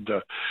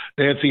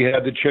Nancy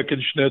had the chicken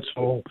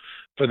schnitzel,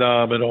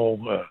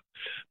 phenomenal.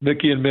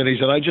 Mickey and Minnie's.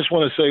 And I just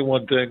want to say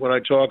one thing when I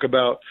talk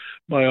about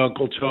my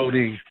Uncle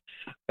Tony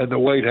and the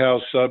White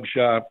House sub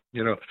shop,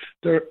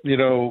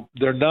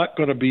 they're not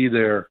going to be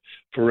there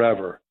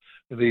forever.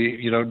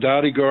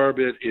 Dottie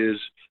Garbett is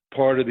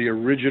part of the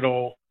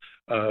original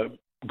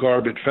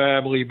Garbett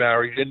family,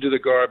 married into the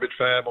Garbett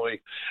family,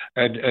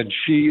 and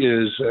she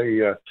is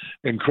a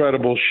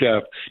incredible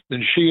chef.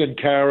 And she and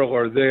Carol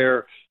are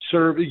there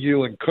serving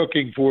you and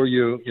cooking for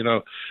you.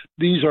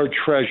 These are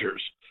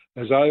treasures.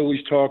 As I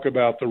always talk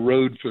about the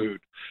road food,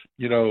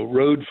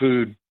 road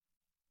food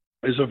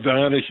is a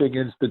vanishing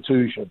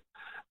institution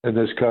in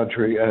this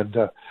country. And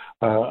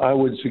I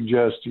would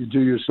suggest you do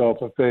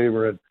yourself a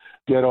favor and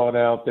get on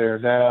out there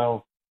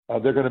now.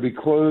 They're going to be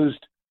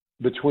closed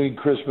between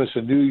Christmas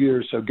and New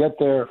Year's, so get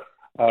there.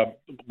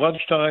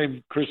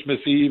 Lunchtime, Christmas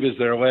Eve is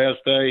their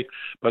last day,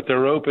 but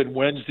they're open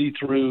Wednesday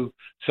through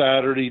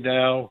Saturday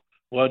now,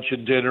 lunch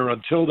and dinner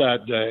until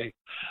that day.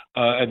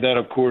 And then,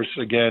 of course,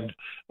 again,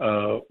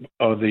 on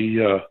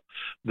the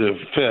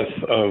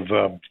 5th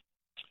of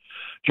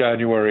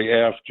January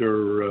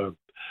after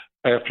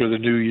the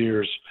New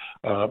Year's,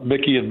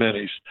 Mickey and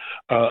Minnie's.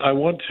 I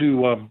want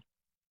to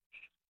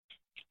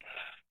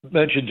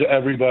mention to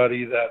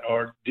everybody that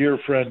our dear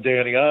friend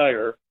Danny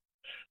Iyer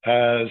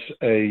has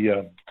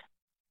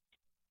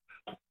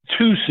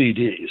two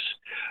CDs,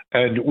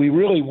 and we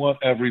really want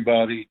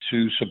everybody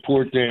to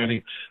support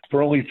Danny.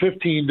 For only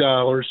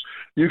 $15,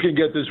 you can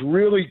get this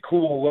really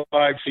cool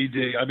live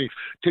CD. I mean,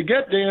 to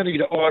get Danny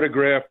to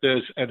autograph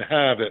this and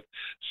have it,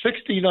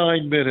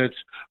 69 minutes,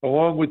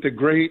 along with the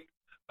great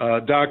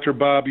Dr.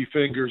 Bobby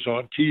Fingers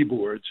on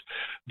keyboards.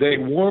 They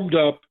warmed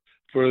up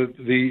for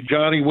the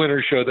Johnny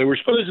Winter show. They were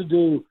supposed to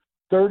do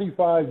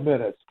 35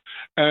 minutes,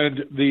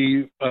 and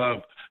the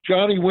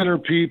Johnny Winter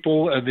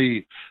people and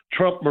the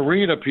Trump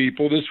Marina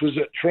people, this was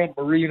at Trump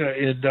Marina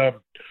in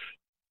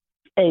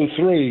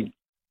 2003,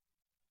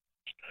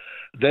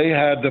 they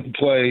had them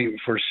play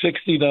for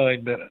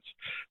 69 minutes.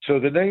 So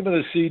the name of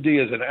the CD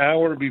is An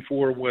Hour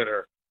Before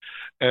Winter,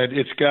 and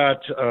it's got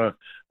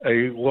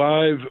a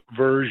live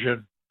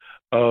version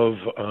of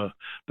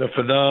the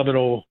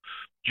phenomenal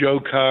Joe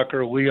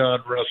Cocker,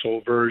 Leon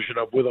Russell version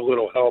of With a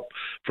Little Help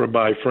from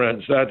My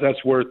Friends.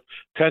 That's worth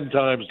 10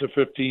 times the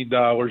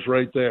 $15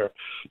 right there.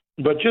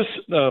 But just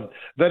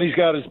then he's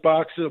got his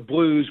box of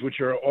blues, which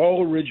are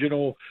all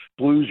original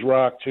blues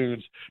rock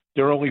tunes.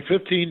 They're only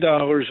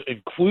 $15,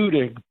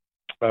 including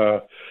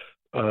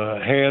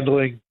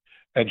handling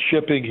and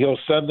shipping. He'll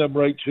send them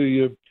right to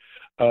you.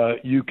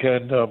 You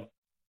can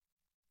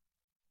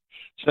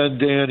send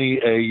Danny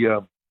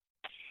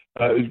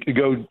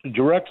go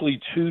directly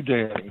to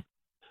Danny.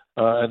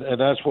 And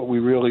that's what we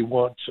really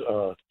want.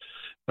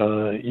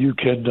 You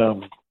can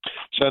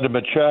send him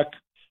a check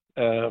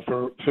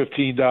for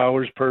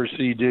 $15 per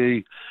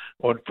CD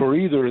for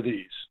either of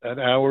these, An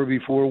Hour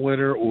Before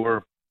Winter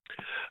or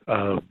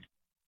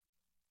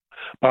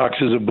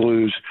Boxes of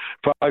Blues,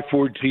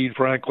 514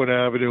 Franklin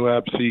Avenue,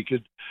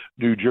 Absecon,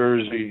 New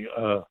Jersey.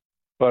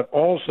 But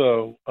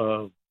also,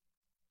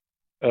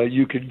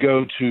 you can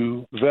go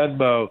to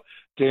Venmo,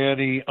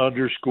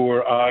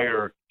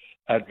 Danny_Iyer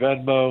at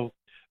Venmo.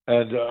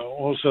 And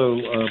also,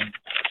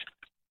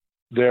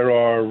 there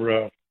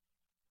are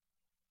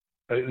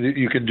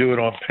you can do it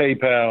on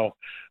PayPal.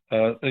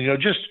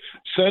 Just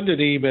send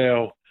an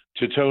email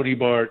to Tony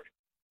Mart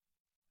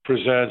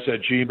Presents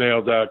at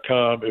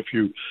gmail.com if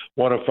you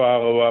want to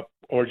follow up,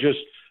 or just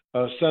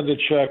send a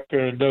check or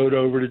a note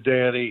over to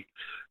Danny.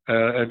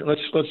 And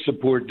let's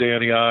support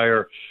Danny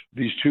Iyer.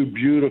 These two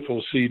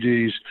beautiful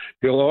CDs.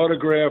 He'll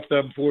autograph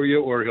them for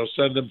you, or he'll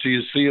send them to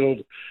you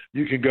sealed.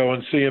 You can go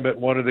and see him at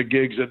one of the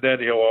gigs, and then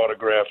he'll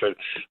autograph it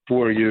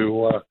for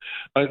you.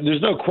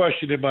 There's no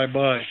question in my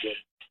mind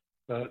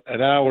that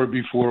An Hour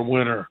Before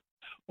Winter,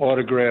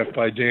 autographed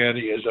by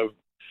Danny, is a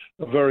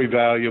very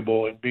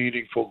valuable and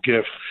meaningful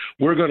gift.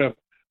 We're going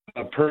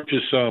to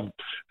purchase some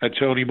at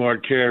Tony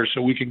Mart Care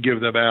so we can give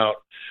them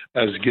out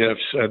as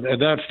gifts,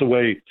 and that's the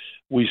way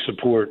we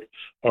support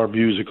our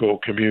musical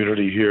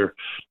community here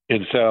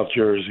in South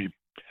Jersey.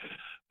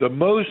 The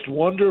most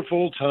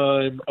wonderful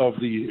time of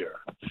the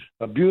year.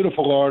 A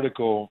beautiful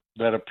article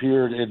that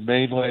appeared in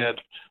Mainland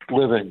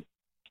Living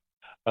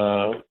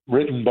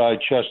written by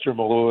Chester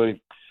Malloy.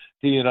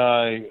 He and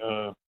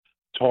I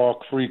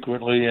talk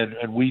frequently,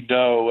 and we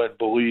know and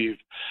believe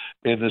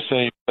in the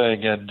same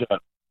thing. And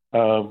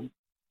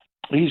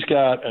he's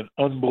got an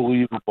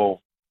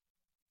unbelievable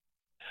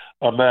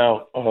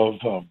amount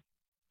of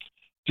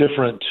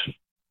different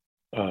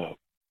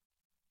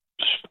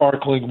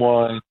sparkling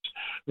wines.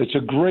 It's a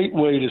great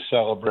way to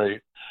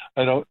celebrate.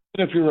 I know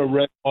even if you're a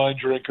red wine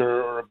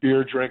drinker or a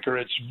beer drinker,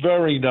 it's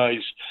very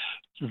nice.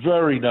 It's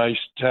very nice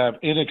to have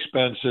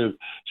inexpensive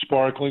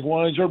sparkling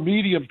wines or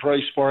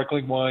medium-priced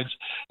sparkling wines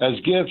as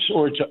gifts,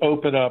 or to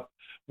open up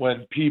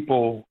when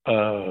people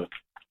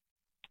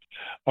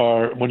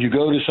when you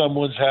go to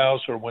someone's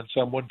house or when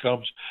someone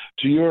comes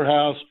to your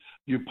house,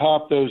 you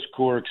pop those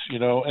corks,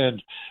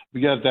 and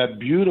we got that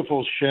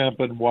beautiful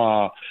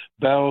Champenois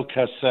Belle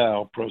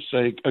Cassel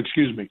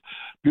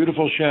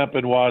beautiful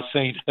Champenois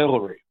St.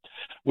 Hilary,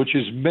 which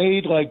is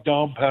made like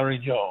Dom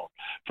Perignon,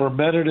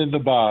 fermented in the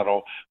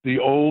bottle, the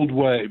old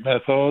way,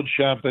 Méthode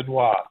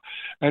Champenois.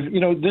 And,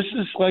 this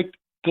is like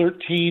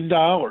 $13,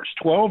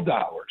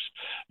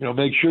 $12.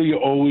 Make sure you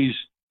always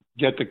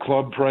get the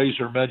club price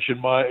or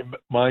mention my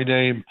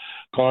name,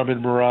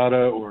 Carmen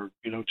Marotta, or,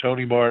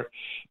 Tony Mart,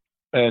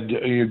 and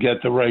you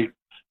get the right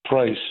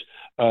price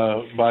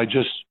by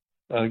just,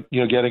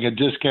 getting a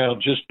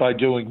discount just by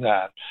doing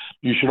that.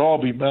 You should all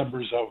be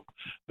members of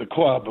the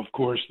club, of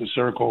course, the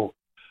Circle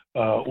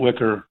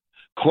Liquor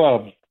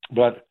Club.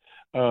 But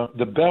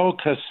the Belle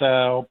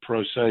Cassel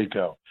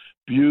Prosecco,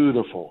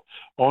 beautiful,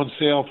 on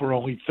sale for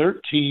only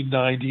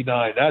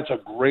 $13.99. That's a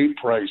great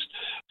price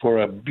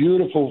for a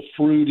beautiful,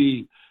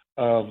 fruity,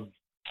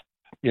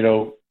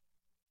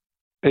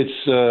 it's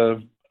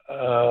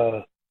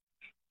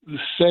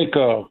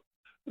seco,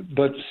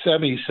 but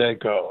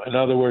semi-seco. In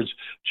other words,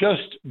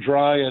 just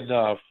dry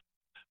enough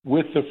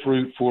with the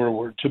fruit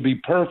forward to be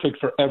perfect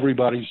for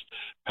everybody's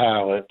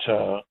palate.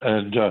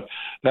 And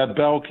that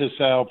Belle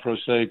Cassel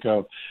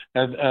Prosecco.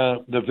 And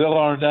the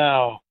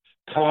Villarnau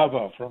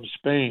Cava from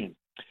Spain,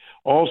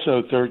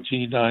 also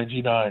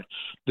 $13.99.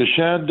 The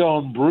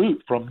Chandon Brut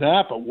from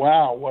Napa,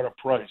 wow, what a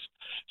price,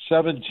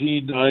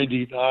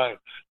 $17.99.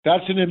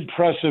 That's an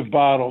impressive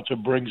bottle to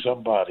bring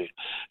somebody.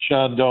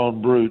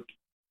 Chandon Brut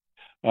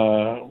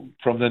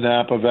from the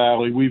Napa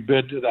Valley. We've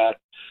been to that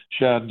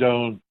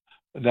Chandon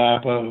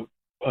Napa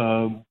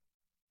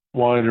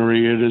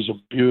winery. It is a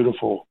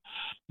beautiful,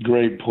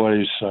 great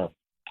place.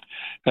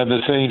 And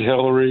the St.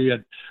 Hilary,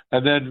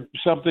 and then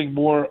something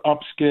more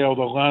upscale,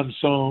 the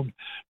Lanson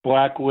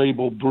Black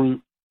Label Brut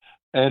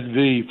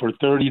NV for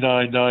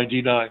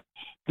 $39.99.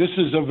 This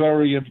is a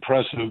very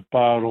impressive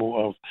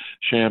bottle of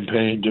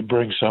champagne to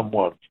bring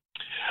someone.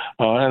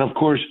 And of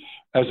course,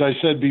 as I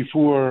said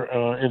before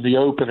in the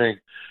opening,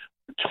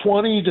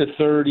 20 to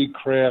 30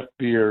 craft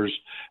beers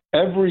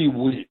every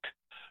week.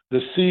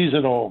 The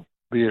seasonal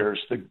beers,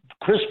 the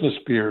Christmas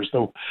beers,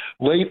 the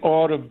late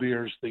autumn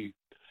beers, the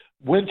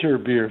winter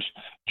beers.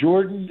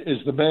 Jordan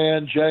is the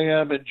man.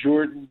 JM and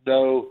Jordan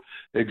know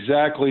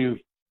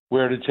exactly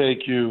where to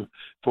take you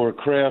for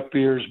craft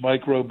beers,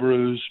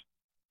 microbrews,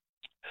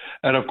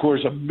 and of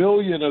course, 1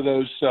 million of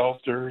those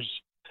seltzers,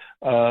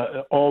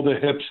 all the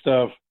hip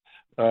stuff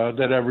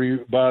that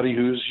everybody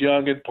who's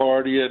young and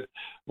partying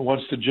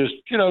wants to just,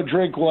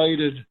 drink light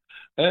and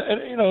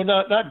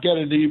not get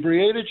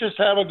inebriated, just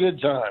have a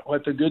good time.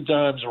 Let the good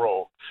times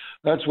roll.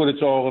 That's what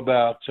it's all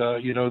about.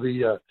 The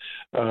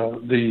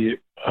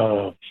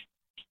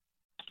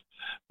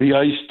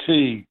iced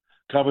tea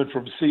coming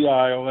from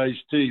CIO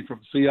iced tea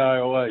from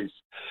CIO Ice.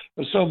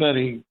 There's so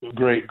many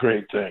great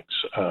things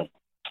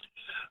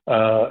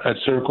at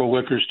Circle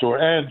Liquor Store.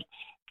 And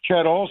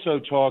Chet also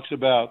talks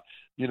about,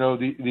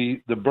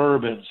 the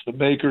bourbons, the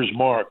Maker's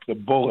Mark, the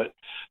Bullet,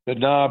 the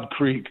Knob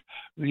Creek,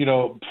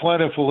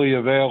 plentifully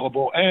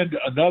available, and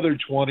another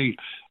 20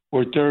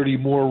 or 30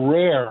 more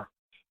rare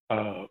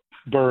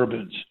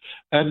bourbons,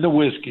 and the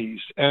whiskeys,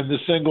 and the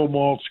single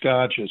malt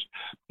scotches.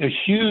 A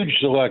huge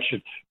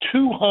selection,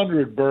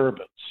 200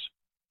 bourbons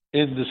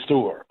in the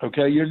store,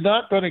 okay? You're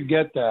not going to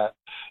get that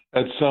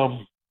at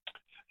some,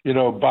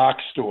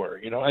 box store,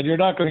 and you're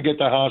not going to get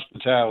the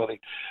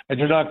hospitality, and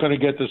you're not going to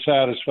get the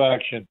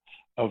satisfaction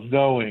of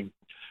knowing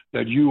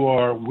that you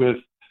are with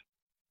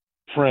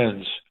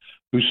friends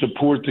who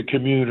support the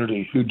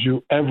community, who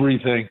do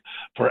everything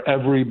for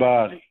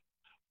everybody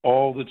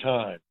all the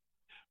time.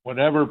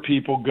 Whenever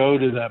people go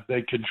to them,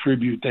 they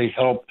contribute, they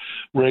help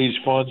raise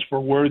funds for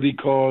worthy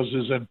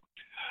causes and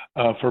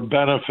for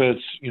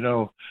benefits.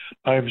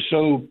 I'm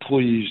so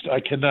pleased. I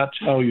cannot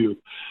tell you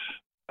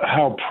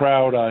how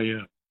proud I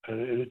am.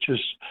 It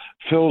just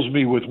fills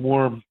me with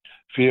warm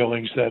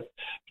feelings that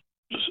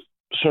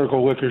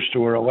Circle Liquor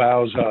Store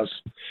allows us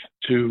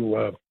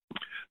to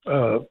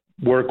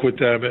work with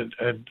them,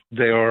 and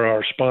they are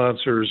our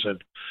sponsors, and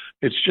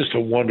it's just a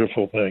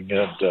wonderful thing.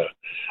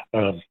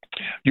 And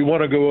you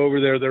want to go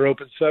over there. They're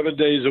open 7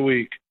 days a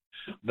week,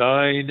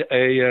 9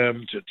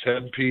 a.m. to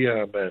 10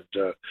 p.m., and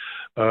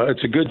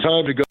it's a good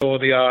time to go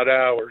on the odd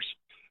hours.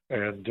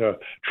 And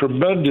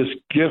tremendous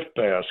gift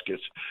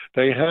baskets.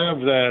 They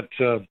have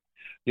that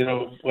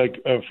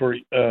for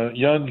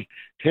young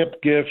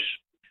hip gifts,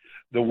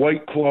 the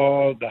White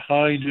Claw, the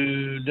High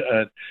Noon,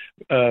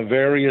 and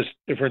various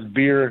different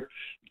beer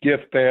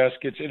gift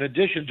baskets, in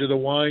addition to the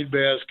wine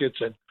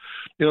baskets. And,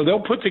 they'll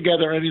put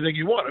together anything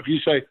you want. If you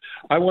say,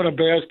 I want a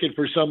basket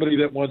for somebody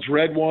that wants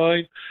red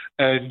wine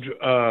and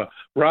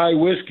rye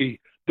whiskey,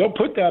 they'll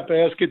put that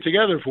basket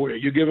together for you.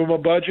 You give them a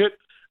budget,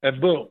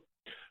 and boom.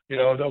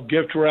 They'll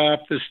gift wrap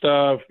the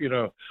stuff.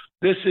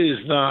 This is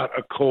not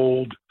a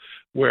cold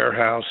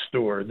warehouse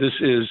store. This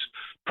is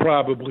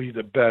probably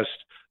the best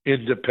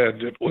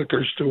independent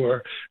liquor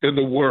store in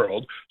the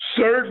world.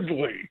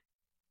 Certainly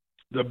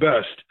the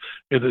best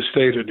in the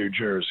state of New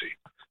Jersey.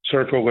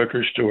 Circle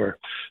Liquor Store.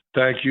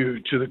 Thank you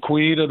to the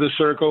queen of the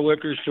Circle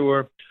Liquor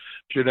Store,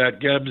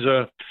 Jeanette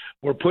Gemza.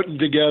 We're putting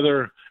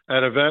together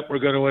an event we're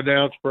going to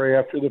announce for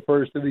after the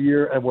first of the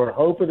year, and we're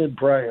hoping and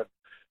praying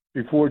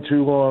before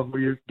too long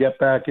we get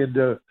back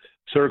into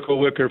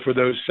Circle Liquor for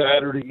those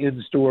Saturday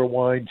in-store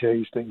wine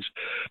tastings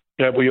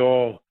that we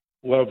all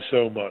love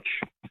so much.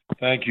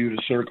 Thank you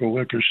to Circle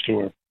Liquor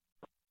Store.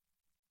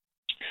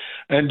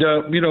 And,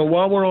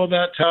 while we're on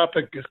that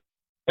topic,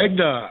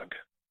 eggnog.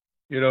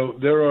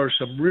 There are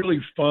some really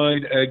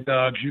fine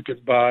eggnogs you can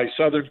buy.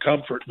 Southern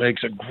Comfort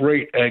makes a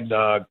great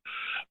eggnog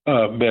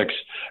mix.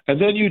 And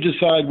then you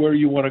decide where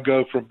you want to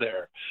go from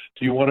there.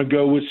 Do you want to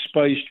go with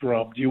spiced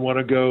rum? Do you want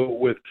to go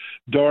with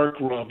dark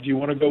rum? Do you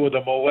want to go with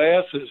a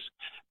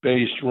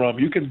molasses-based rum?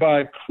 You can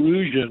buy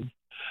Crucian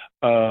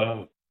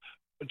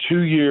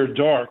 2-year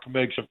dark,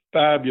 makes a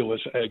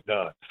fabulous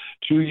eggnog.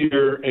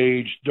 2-year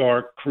aged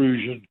dark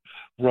Crucian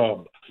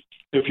rum,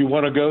 if you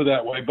want to go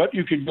that way. But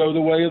you can go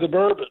the way of the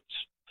bourbons.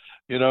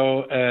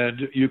 And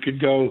you can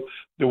go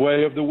the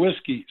way of the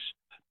whiskeys.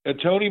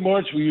 At Tony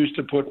Mart's, we used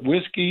to put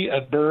whiskey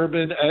and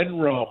bourbon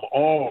and rum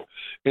all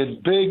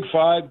in big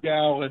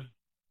 5-gallon.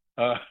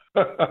 I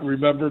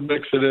remember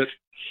mixing it,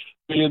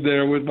 being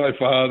there with my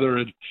father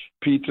and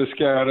Pete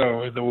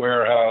Toscano in the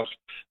warehouse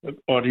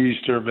on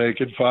Easter,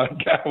 making 5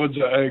 gallons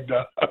of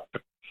eggnog.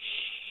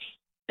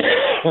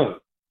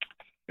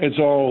 It's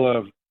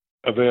all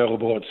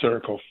available at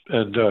Circle.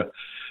 And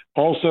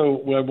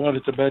also, I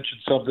wanted to mention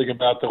something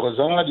about the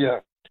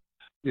lasagna.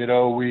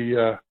 We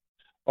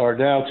are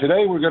now,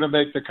 today we're going to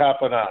make the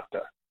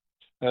caponata.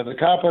 And the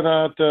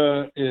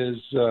caponata is,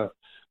 a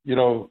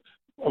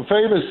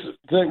famous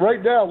thing.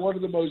 Right now, one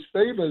of the most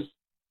famous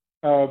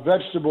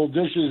vegetable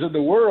dishes in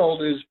the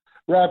world is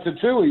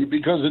ratatouille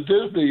because of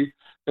Disney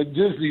and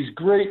Disney's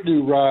great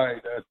new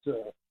ride at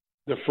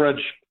the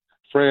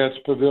France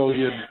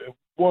Pavilion.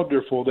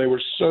 Wonderful. They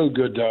were so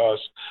good to us.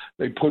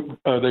 They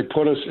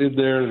put us in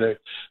there.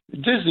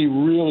 Disney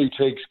really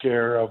takes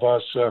care of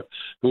us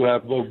who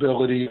have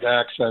mobility and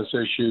access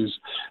issues,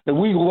 and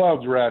we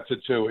loved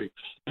ratatouille.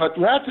 But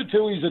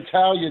ratatouille's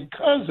Italian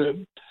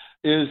cousin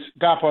is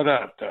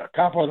caponata.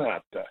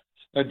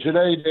 And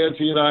today,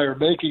 Nancy and I are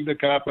making the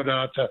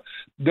caponata.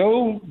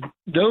 No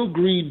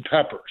green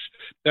peppers.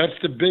 That's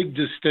the big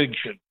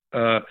distinction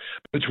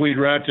between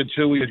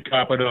ratatouille and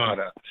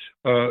caponata.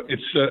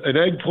 It's an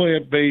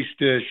eggplant-based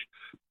dish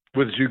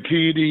with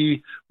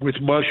zucchini, with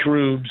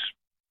mushrooms,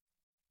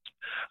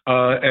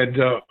 and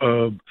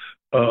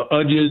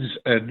onions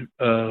and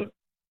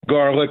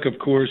garlic, of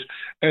course.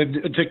 And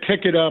to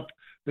kick it up,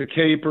 the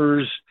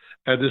capers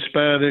and the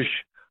Spanish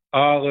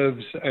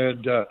olives.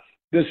 And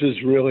this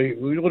is really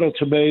a little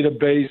tomato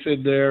base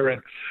in there.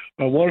 And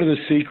one of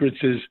the secrets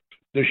is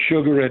the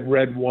sugar and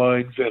red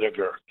wine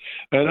vinegar.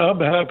 And I'm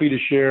happy to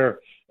share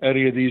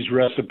any of these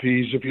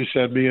recipes if you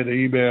send me an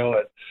email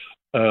at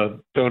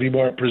Tony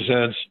Mart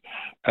Presents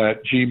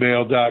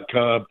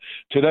 @gmail.com.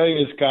 Today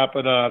is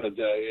Caponata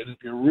Day, and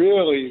if you're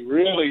really,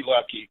 really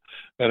lucky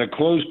and a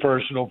close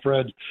personal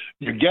friend,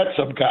 you get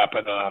some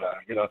Caponata.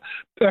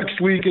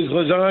 Next week is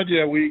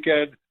lasagna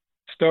weekend,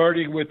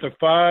 starting with the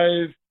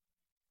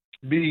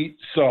 5-meat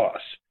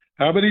sauce.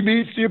 How many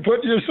meats do you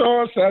put in your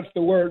sauce? That's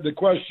the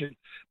question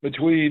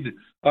between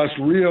us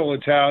real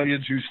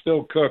Italians who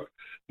still cook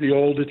the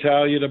old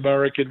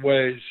Italian-American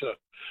ways.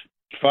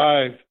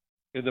 5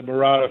 in the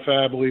Marotta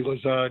family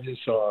lasagna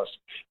sauce.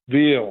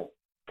 Veal,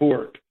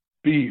 pork,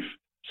 beef,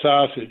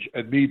 sausage,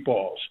 and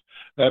meatballs.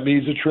 That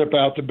means a trip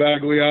out to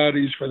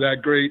Bagliotti's for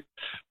that great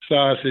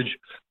sausage.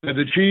 And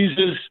the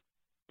cheeses,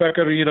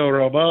 pecorino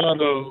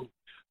romano,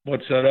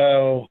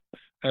 mozzarella,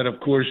 and of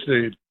course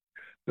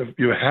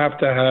you have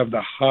to have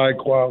the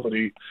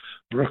high-quality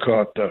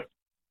ricotta.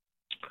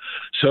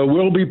 So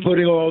we'll be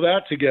putting all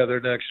that together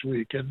next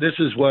week, and this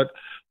is what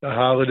the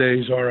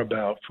holidays are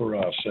about for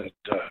us. And,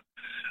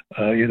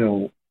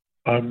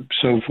 I'm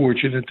so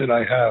fortunate that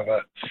I have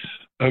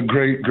a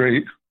great,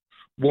 great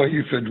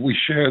wife, and we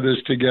share this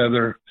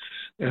together.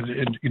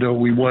 And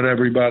we want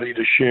everybody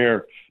to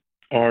share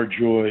our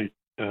joy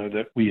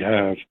that we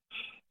have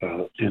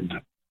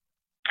in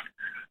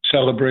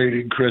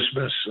celebrating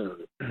Christmas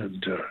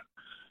and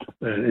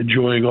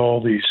enjoying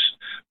all these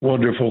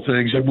wonderful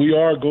things. And we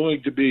are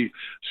going to be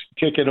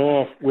kicking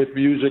off with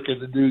music in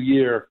the new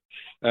year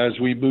as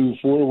we move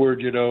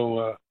forward.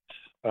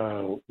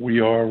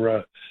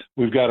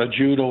 We've got a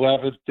June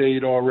 11th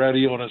date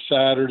already on a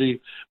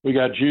Saturday. We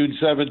got June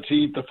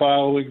 17th, the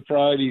following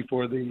Friday,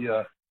 for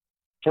the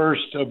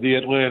first of the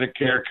Atlantic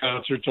Care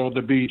concerts on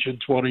the beach in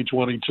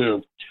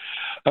 2022.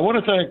 I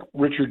want to thank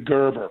Richard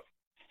Gerber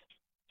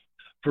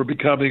for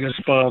becoming a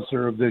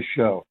sponsor of this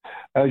show.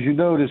 As you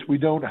notice, we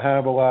don't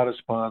have a lot of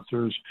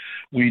sponsors.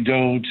 We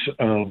don't,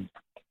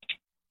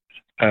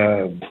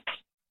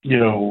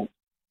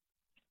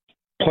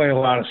 play a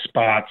lot of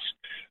spots.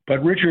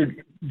 But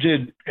Richard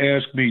did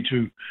ask me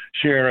to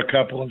share a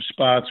couple of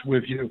spots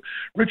with you.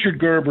 Richard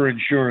Gerber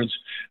Insurance,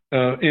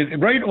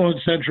 right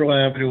on Central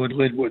Avenue in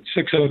Linwood,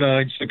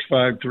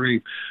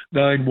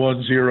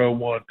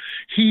 609-653-9101.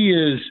 He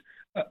is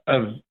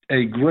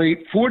a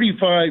great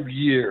 45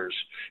 years.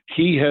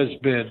 He has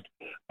been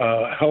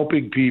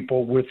helping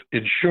people with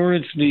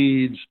insurance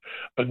needs,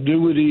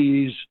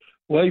 annuities,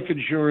 life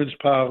insurance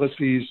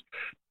policies.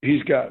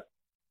 He's got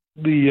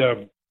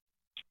the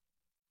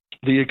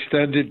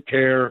extended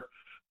care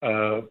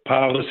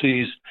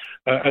policies.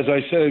 As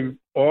I say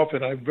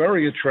often, I'm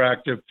very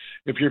attractive.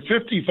 If you're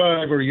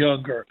 55 or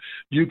younger,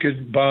 you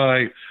can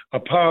buy a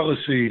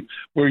policy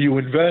where you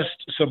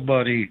invest some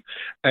money,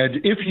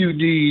 and if you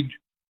need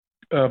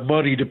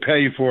money to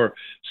pay for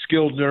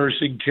skilled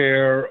nursing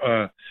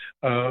care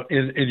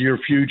in your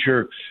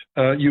future,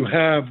 you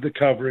have the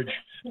coverage.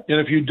 And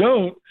if you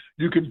don't,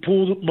 you can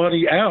pull the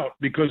money out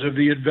because of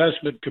the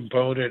investment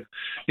component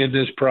in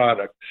this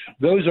product.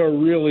 Those are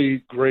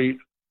really great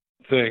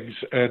things.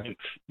 And,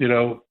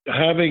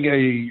 having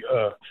a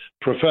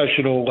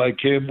professional like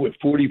him with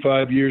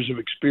 45 years of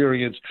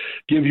experience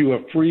give you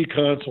a free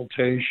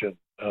consultation.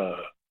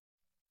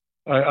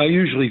 I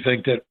usually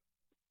think that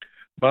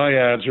my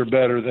ads are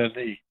better than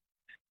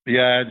the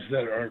ads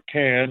that are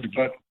canned,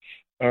 but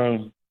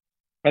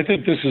I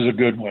think this is a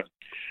good one.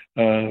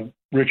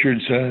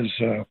 Richard says,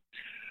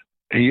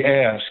 he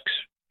asks,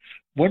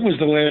 when was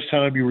the last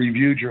time you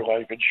reviewed your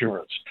life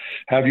insurance?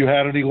 Have you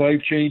had any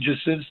life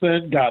changes since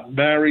then? Gotten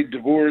married,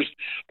 divorced,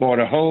 bought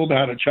a home,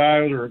 had a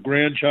child or a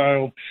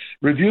grandchild?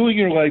 Reviewing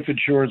your life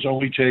insurance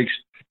only takes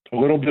a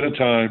little bit of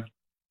time,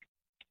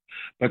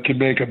 but can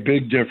make a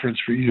big difference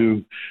for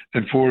you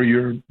and for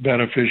your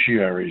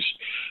beneficiaries.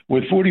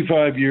 With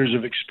 45 years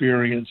of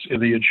experience in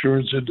the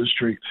insurance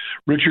industry,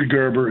 Richard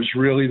Gerber is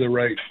really the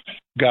right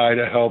guy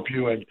to help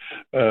you, and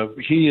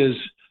he is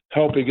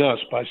helping us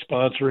by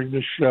sponsoring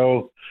this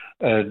show,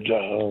 and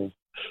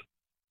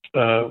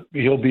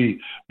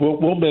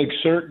we'll make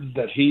certain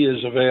that he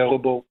is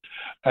available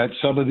at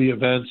some of the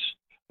events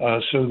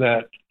so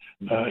that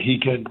he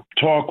can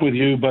talk with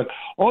you. But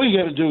all you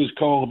got to do is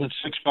call him at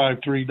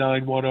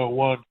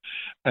 653-9101,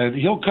 and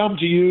he'll come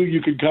to you.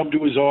 You can come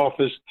to his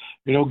office,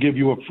 and he'll give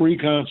you a free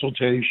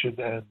consultation.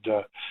 And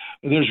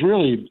there's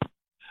really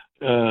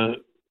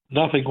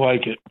nothing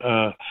like it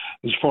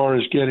as far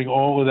as getting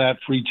all of that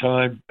free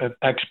time and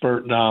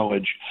expert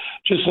knowledge.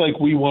 Just like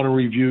we want to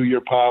review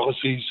your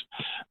policies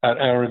at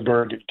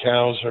Ehrenberg and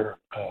Kauser.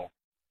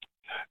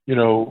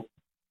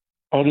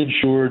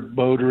 Uninsured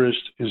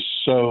motorist is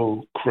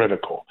so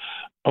critical.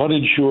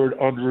 Uninsured,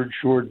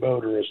 underinsured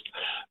motorist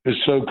is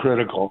so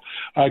critical.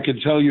 I can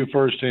tell you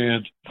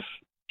firsthand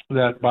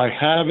that by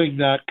having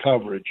that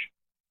coverage,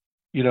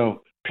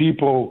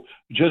 people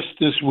just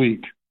this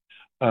week,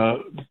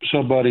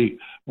 somebody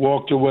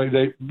walked away.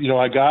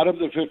 I got them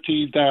the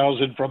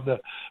 $15,000 from the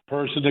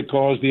person that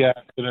caused the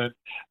accident,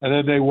 and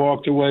then they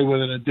walked away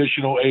with an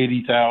additional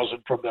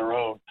 $80,000 from their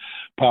own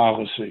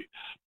policy.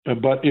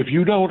 But if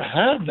you don't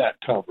have that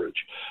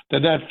coverage,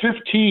 then that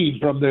 $15,000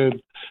 from the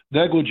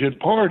negligent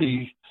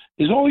party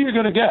is all you're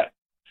going to get.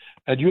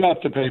 And you have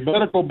to pay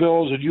medical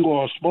bills, and you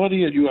lost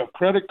money, and you have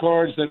credit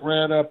cards that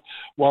ran up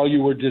while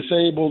you were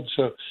disabled.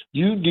 So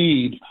you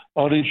need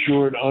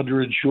uninsured,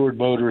 underinsured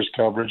motorist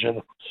coverage.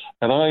 And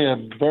I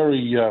am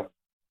very,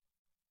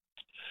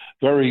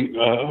 very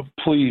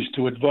pleased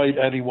to invite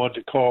anyone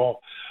to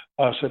call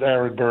us at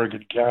Ehrenberg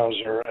and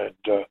Kauser and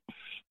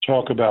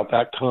talk about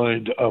that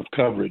kind of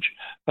coverage.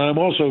 I'm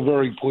also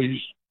very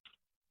pleased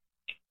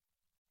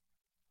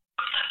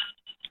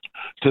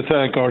to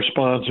thank our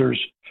sponsors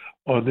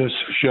on this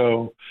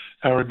show,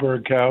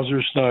 Ehrenberg,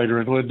 Kauser, Snyder,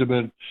 and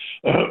Lindemann,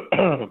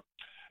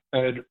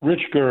 and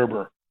Rich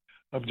Gerber.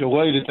 I'm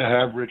delighted to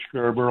have Rich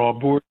Gerber on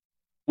board.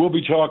 We'll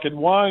be talking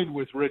wine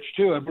with Rich,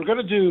 too, and we're going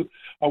to do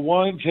a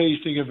wine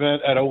tasting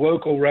event at a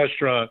local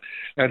restaurant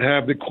and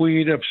have the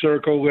queen of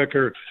Circle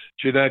Liquor,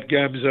 Jeanette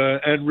Gemza,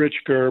 and Rich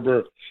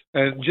Gerber,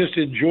 and just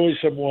enjoy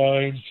some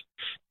wines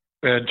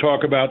and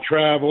talk about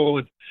travel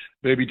and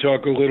maybe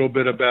talk a little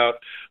bit about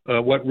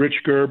what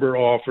Rich Gerber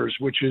offers,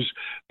 which is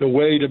the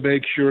way to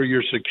make sure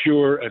you're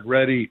secure and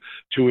ready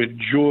to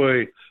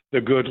enjoy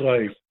the good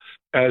life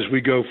as we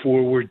go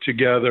forward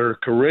together,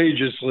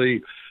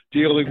 courageously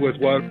dealing with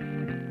what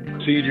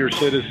senior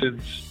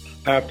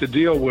citizens have to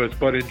deal with,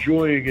 but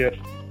enjoying it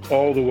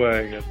all the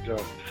way. And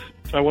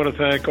I want to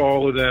thank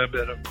all of them.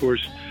 And, of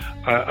course,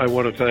 I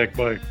want to thank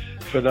my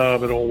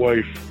phenomenal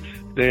wife,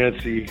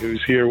 Nancy,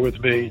 who's here with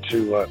me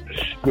to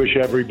wish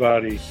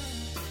everybody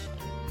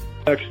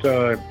next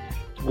time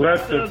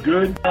Let the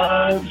good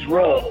times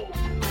roll.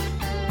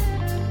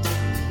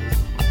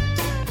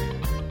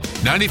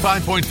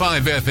 95.5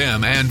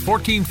 FM and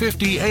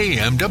 1450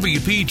 AM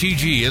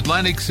WPGG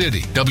Atlantic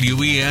City,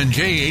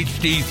 WENJ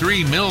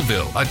HD3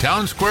 Millville, a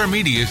Town Square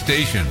Media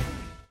station.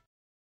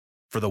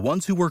 For the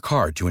ones who work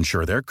hard to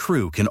ensure their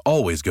crew can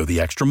always go the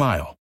extra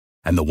mile,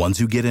 and the ones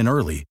who get in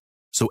early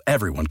so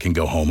everyone can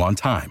go home on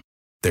time,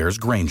 there's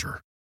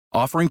Grainger,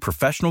 offering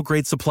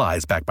professional-grade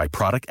supplies backed by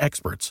product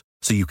experts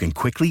so you can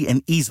quickly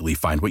and easily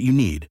find what you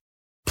need.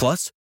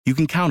 Plus, you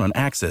can count on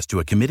access to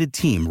a committed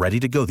team ready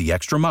to go the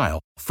extra mile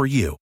for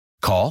you.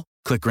 Call,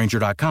 click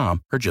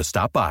Grainger.com, or just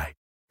stop by.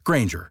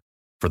 Grainger,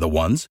 for the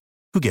ones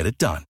who get it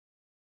done.